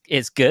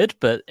 It's good,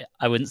 but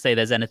I wouldn't say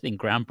there's anything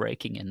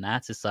groundbreaking in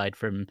that, aside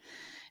from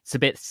it's a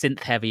bit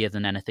synth heavier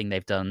than anything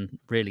they've done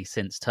really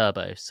since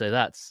Turbo. So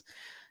that's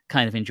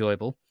kind of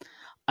enjoyable.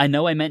 I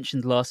know I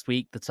mentioned last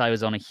week that I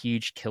was on a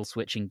huge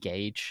Killswitch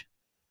Engage.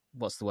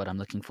 What's the word I'm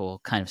looking for?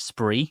 Kind of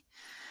spree.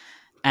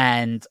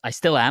 And I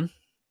still am.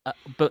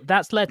 But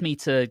that's led me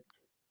to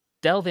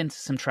delve into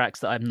some tracks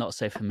that I'm not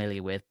so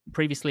familiar with.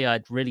 Previously,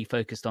 I'd really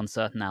focused on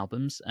certain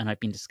albums, and I've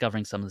been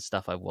discovering some of the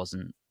stuff I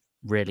wasn't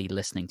really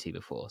listening to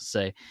before.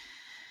 So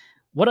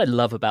what I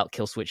love about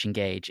Killswitch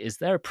Engage is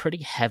they're a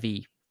pretty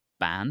heavy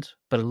band,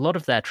 but a lot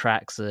of their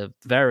tracks are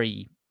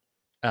very...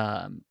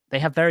 they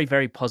have very,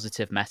 very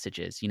positive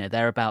messages.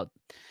 They're about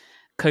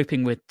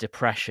coping with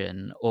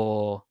depression,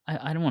 or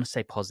I don't want to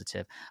say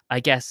positive, I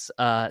guess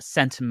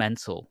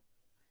sentimental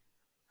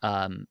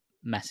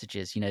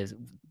messages.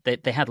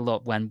 They had a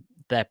lot when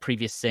their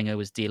previous singer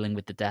was dealing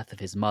with the death of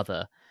his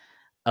mother,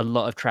 a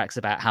lot of tracks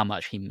about how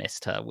much he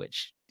missed her,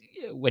 which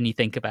when you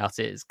think about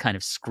it is kind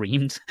of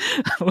screamed,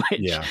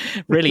 which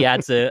really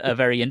adds a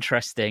very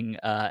interesting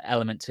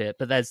element to it.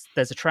 But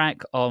there's a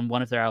track on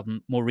one of their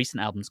more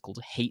recent albums called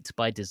Hate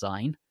by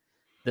Design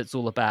that's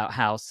all about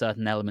how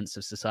certain elements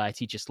of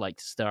society just like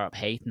to stir up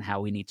hate and how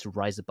we need to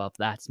rise above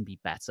that and be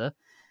better.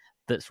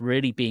 That's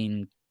really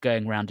been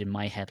going around in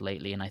my head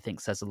lately, and I think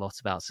says a lot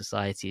about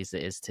society as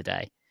it is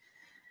today.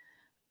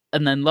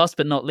 And then last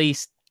but not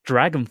least,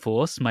 Dragon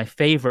Force, my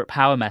favorite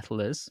power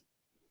metalers,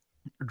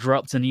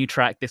 dropped a new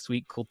track this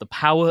week called The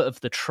Power of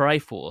the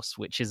Triforce,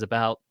 which is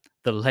about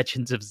the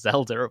Legend of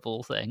Zelda of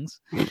all things.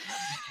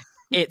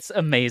 It's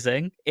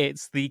amazing.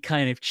 It's the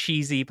kind of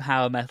cheesy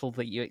power metal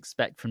that you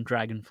expect from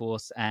Dragon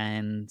Force,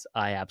 and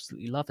I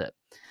absolutely love it.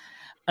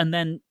 And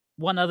then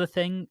one other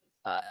thing,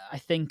 I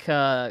think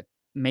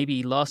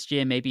maybe last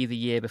year, maybe the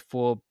year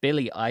before,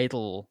 Billy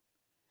Idol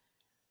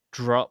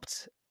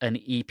dropped an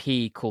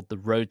EP called The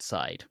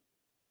Roadside.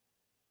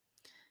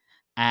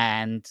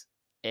 And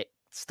it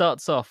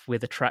starts off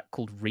with a track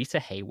called Rita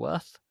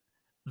Hayworth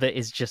that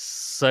is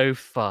just so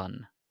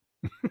fun.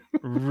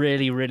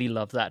 Really, really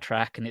love that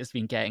track, and it's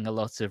been getting a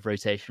lot of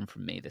rotation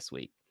from me this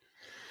week.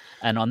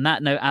 And on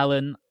that note,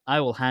 Alan, I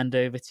will hand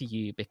over to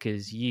you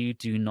because you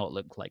do not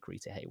look like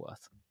Rita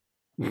Hayworth.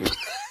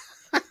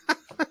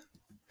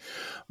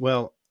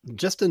 Well,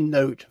 just a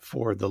note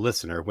for the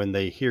listener when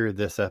they hear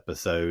this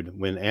episode,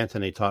 when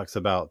Anthony talks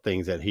about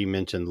things that he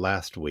mentioned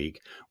last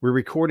week, we're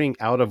recording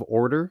out of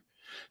order.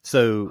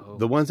 So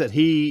the ones that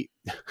he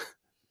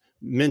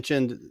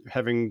mentioned,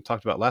 having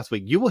talked about last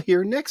week, you will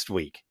hear next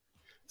week.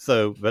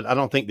 So, but I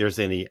don't think there's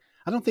any,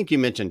 I don't think you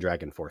mentioned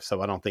Dragon Force,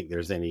 so I don't think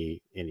there's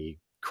any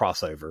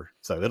crossover.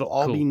 So it'll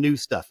all be new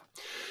stuff.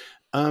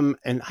 And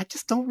I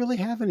just don't really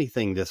have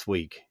anything this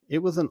week. It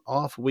was an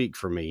off week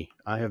for me.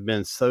 I have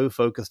been so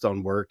focused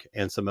on work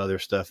and some other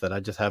stuff that I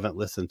just haven't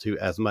listened to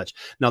as much.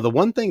 Now, the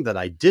one thing that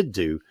I did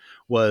do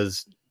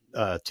was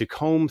to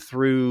comb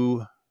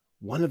through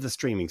one of the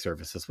streaming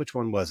services. Which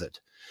one was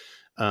it?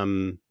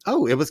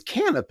 It was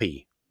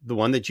Canopy, the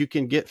one that you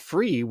can get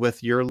free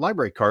with your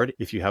library card.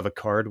 If you have a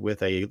card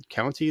with a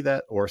county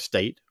that or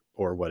state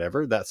or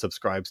whatever that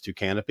subscribes to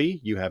Canopy,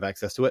 you have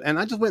access to it. And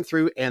I just went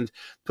through and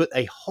put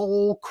a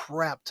whole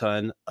crap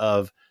ton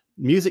of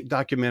music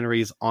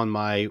documentaries on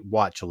my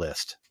watch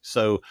list.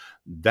 So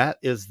that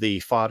is the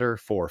fodder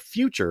for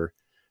future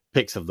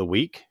picks of the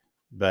week,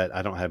 but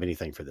I don't have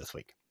anything for this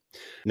week.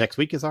 Next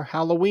week is our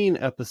Halloween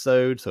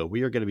episode. So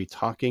we are going to be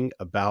talking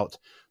about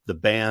the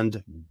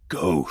band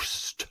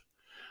Ghost,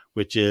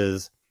 which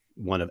is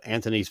one of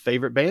Anthony's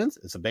favorite bands.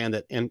 It's a band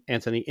that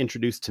Anthony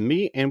introduced to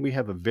me, and we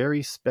have a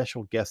very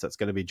special guest that's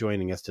going to be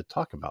joining us to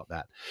talk about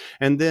that.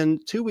 And then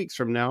 2 weeks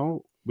from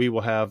now, we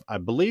will have, I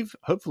believe,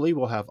 hopefully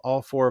we'll have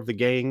all four of the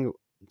gang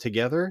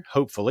together,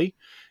 hopefully,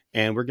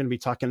 and we're going to be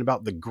talking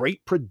about the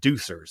great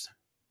producers.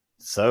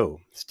 So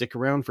stick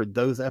around for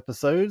those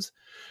episodes.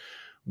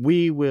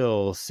 We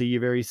will see you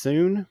very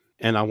soon,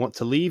 and I want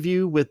to leave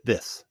you with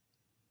this.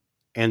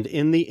 And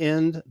in the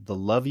end, the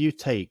love you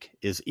take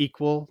is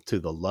equal to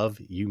the love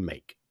you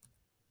make.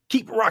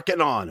 Keep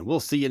rocking on. We'll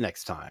see you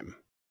next time.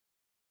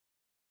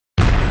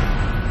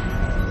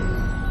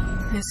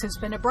 This has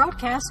been a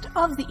broadcast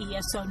of the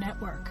ESO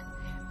Network.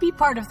 Be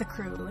part of the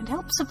crew and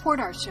help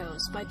support our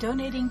shows by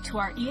donating to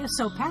our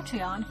ESO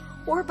Patreon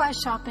or by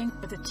shopping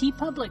at the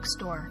TeePublic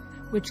store,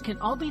 which can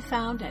all be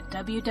found at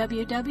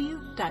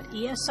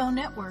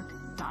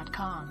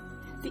www.esonetwork.com.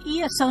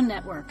 The ESO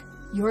Network,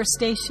 your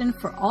station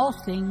for all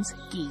things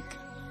geek.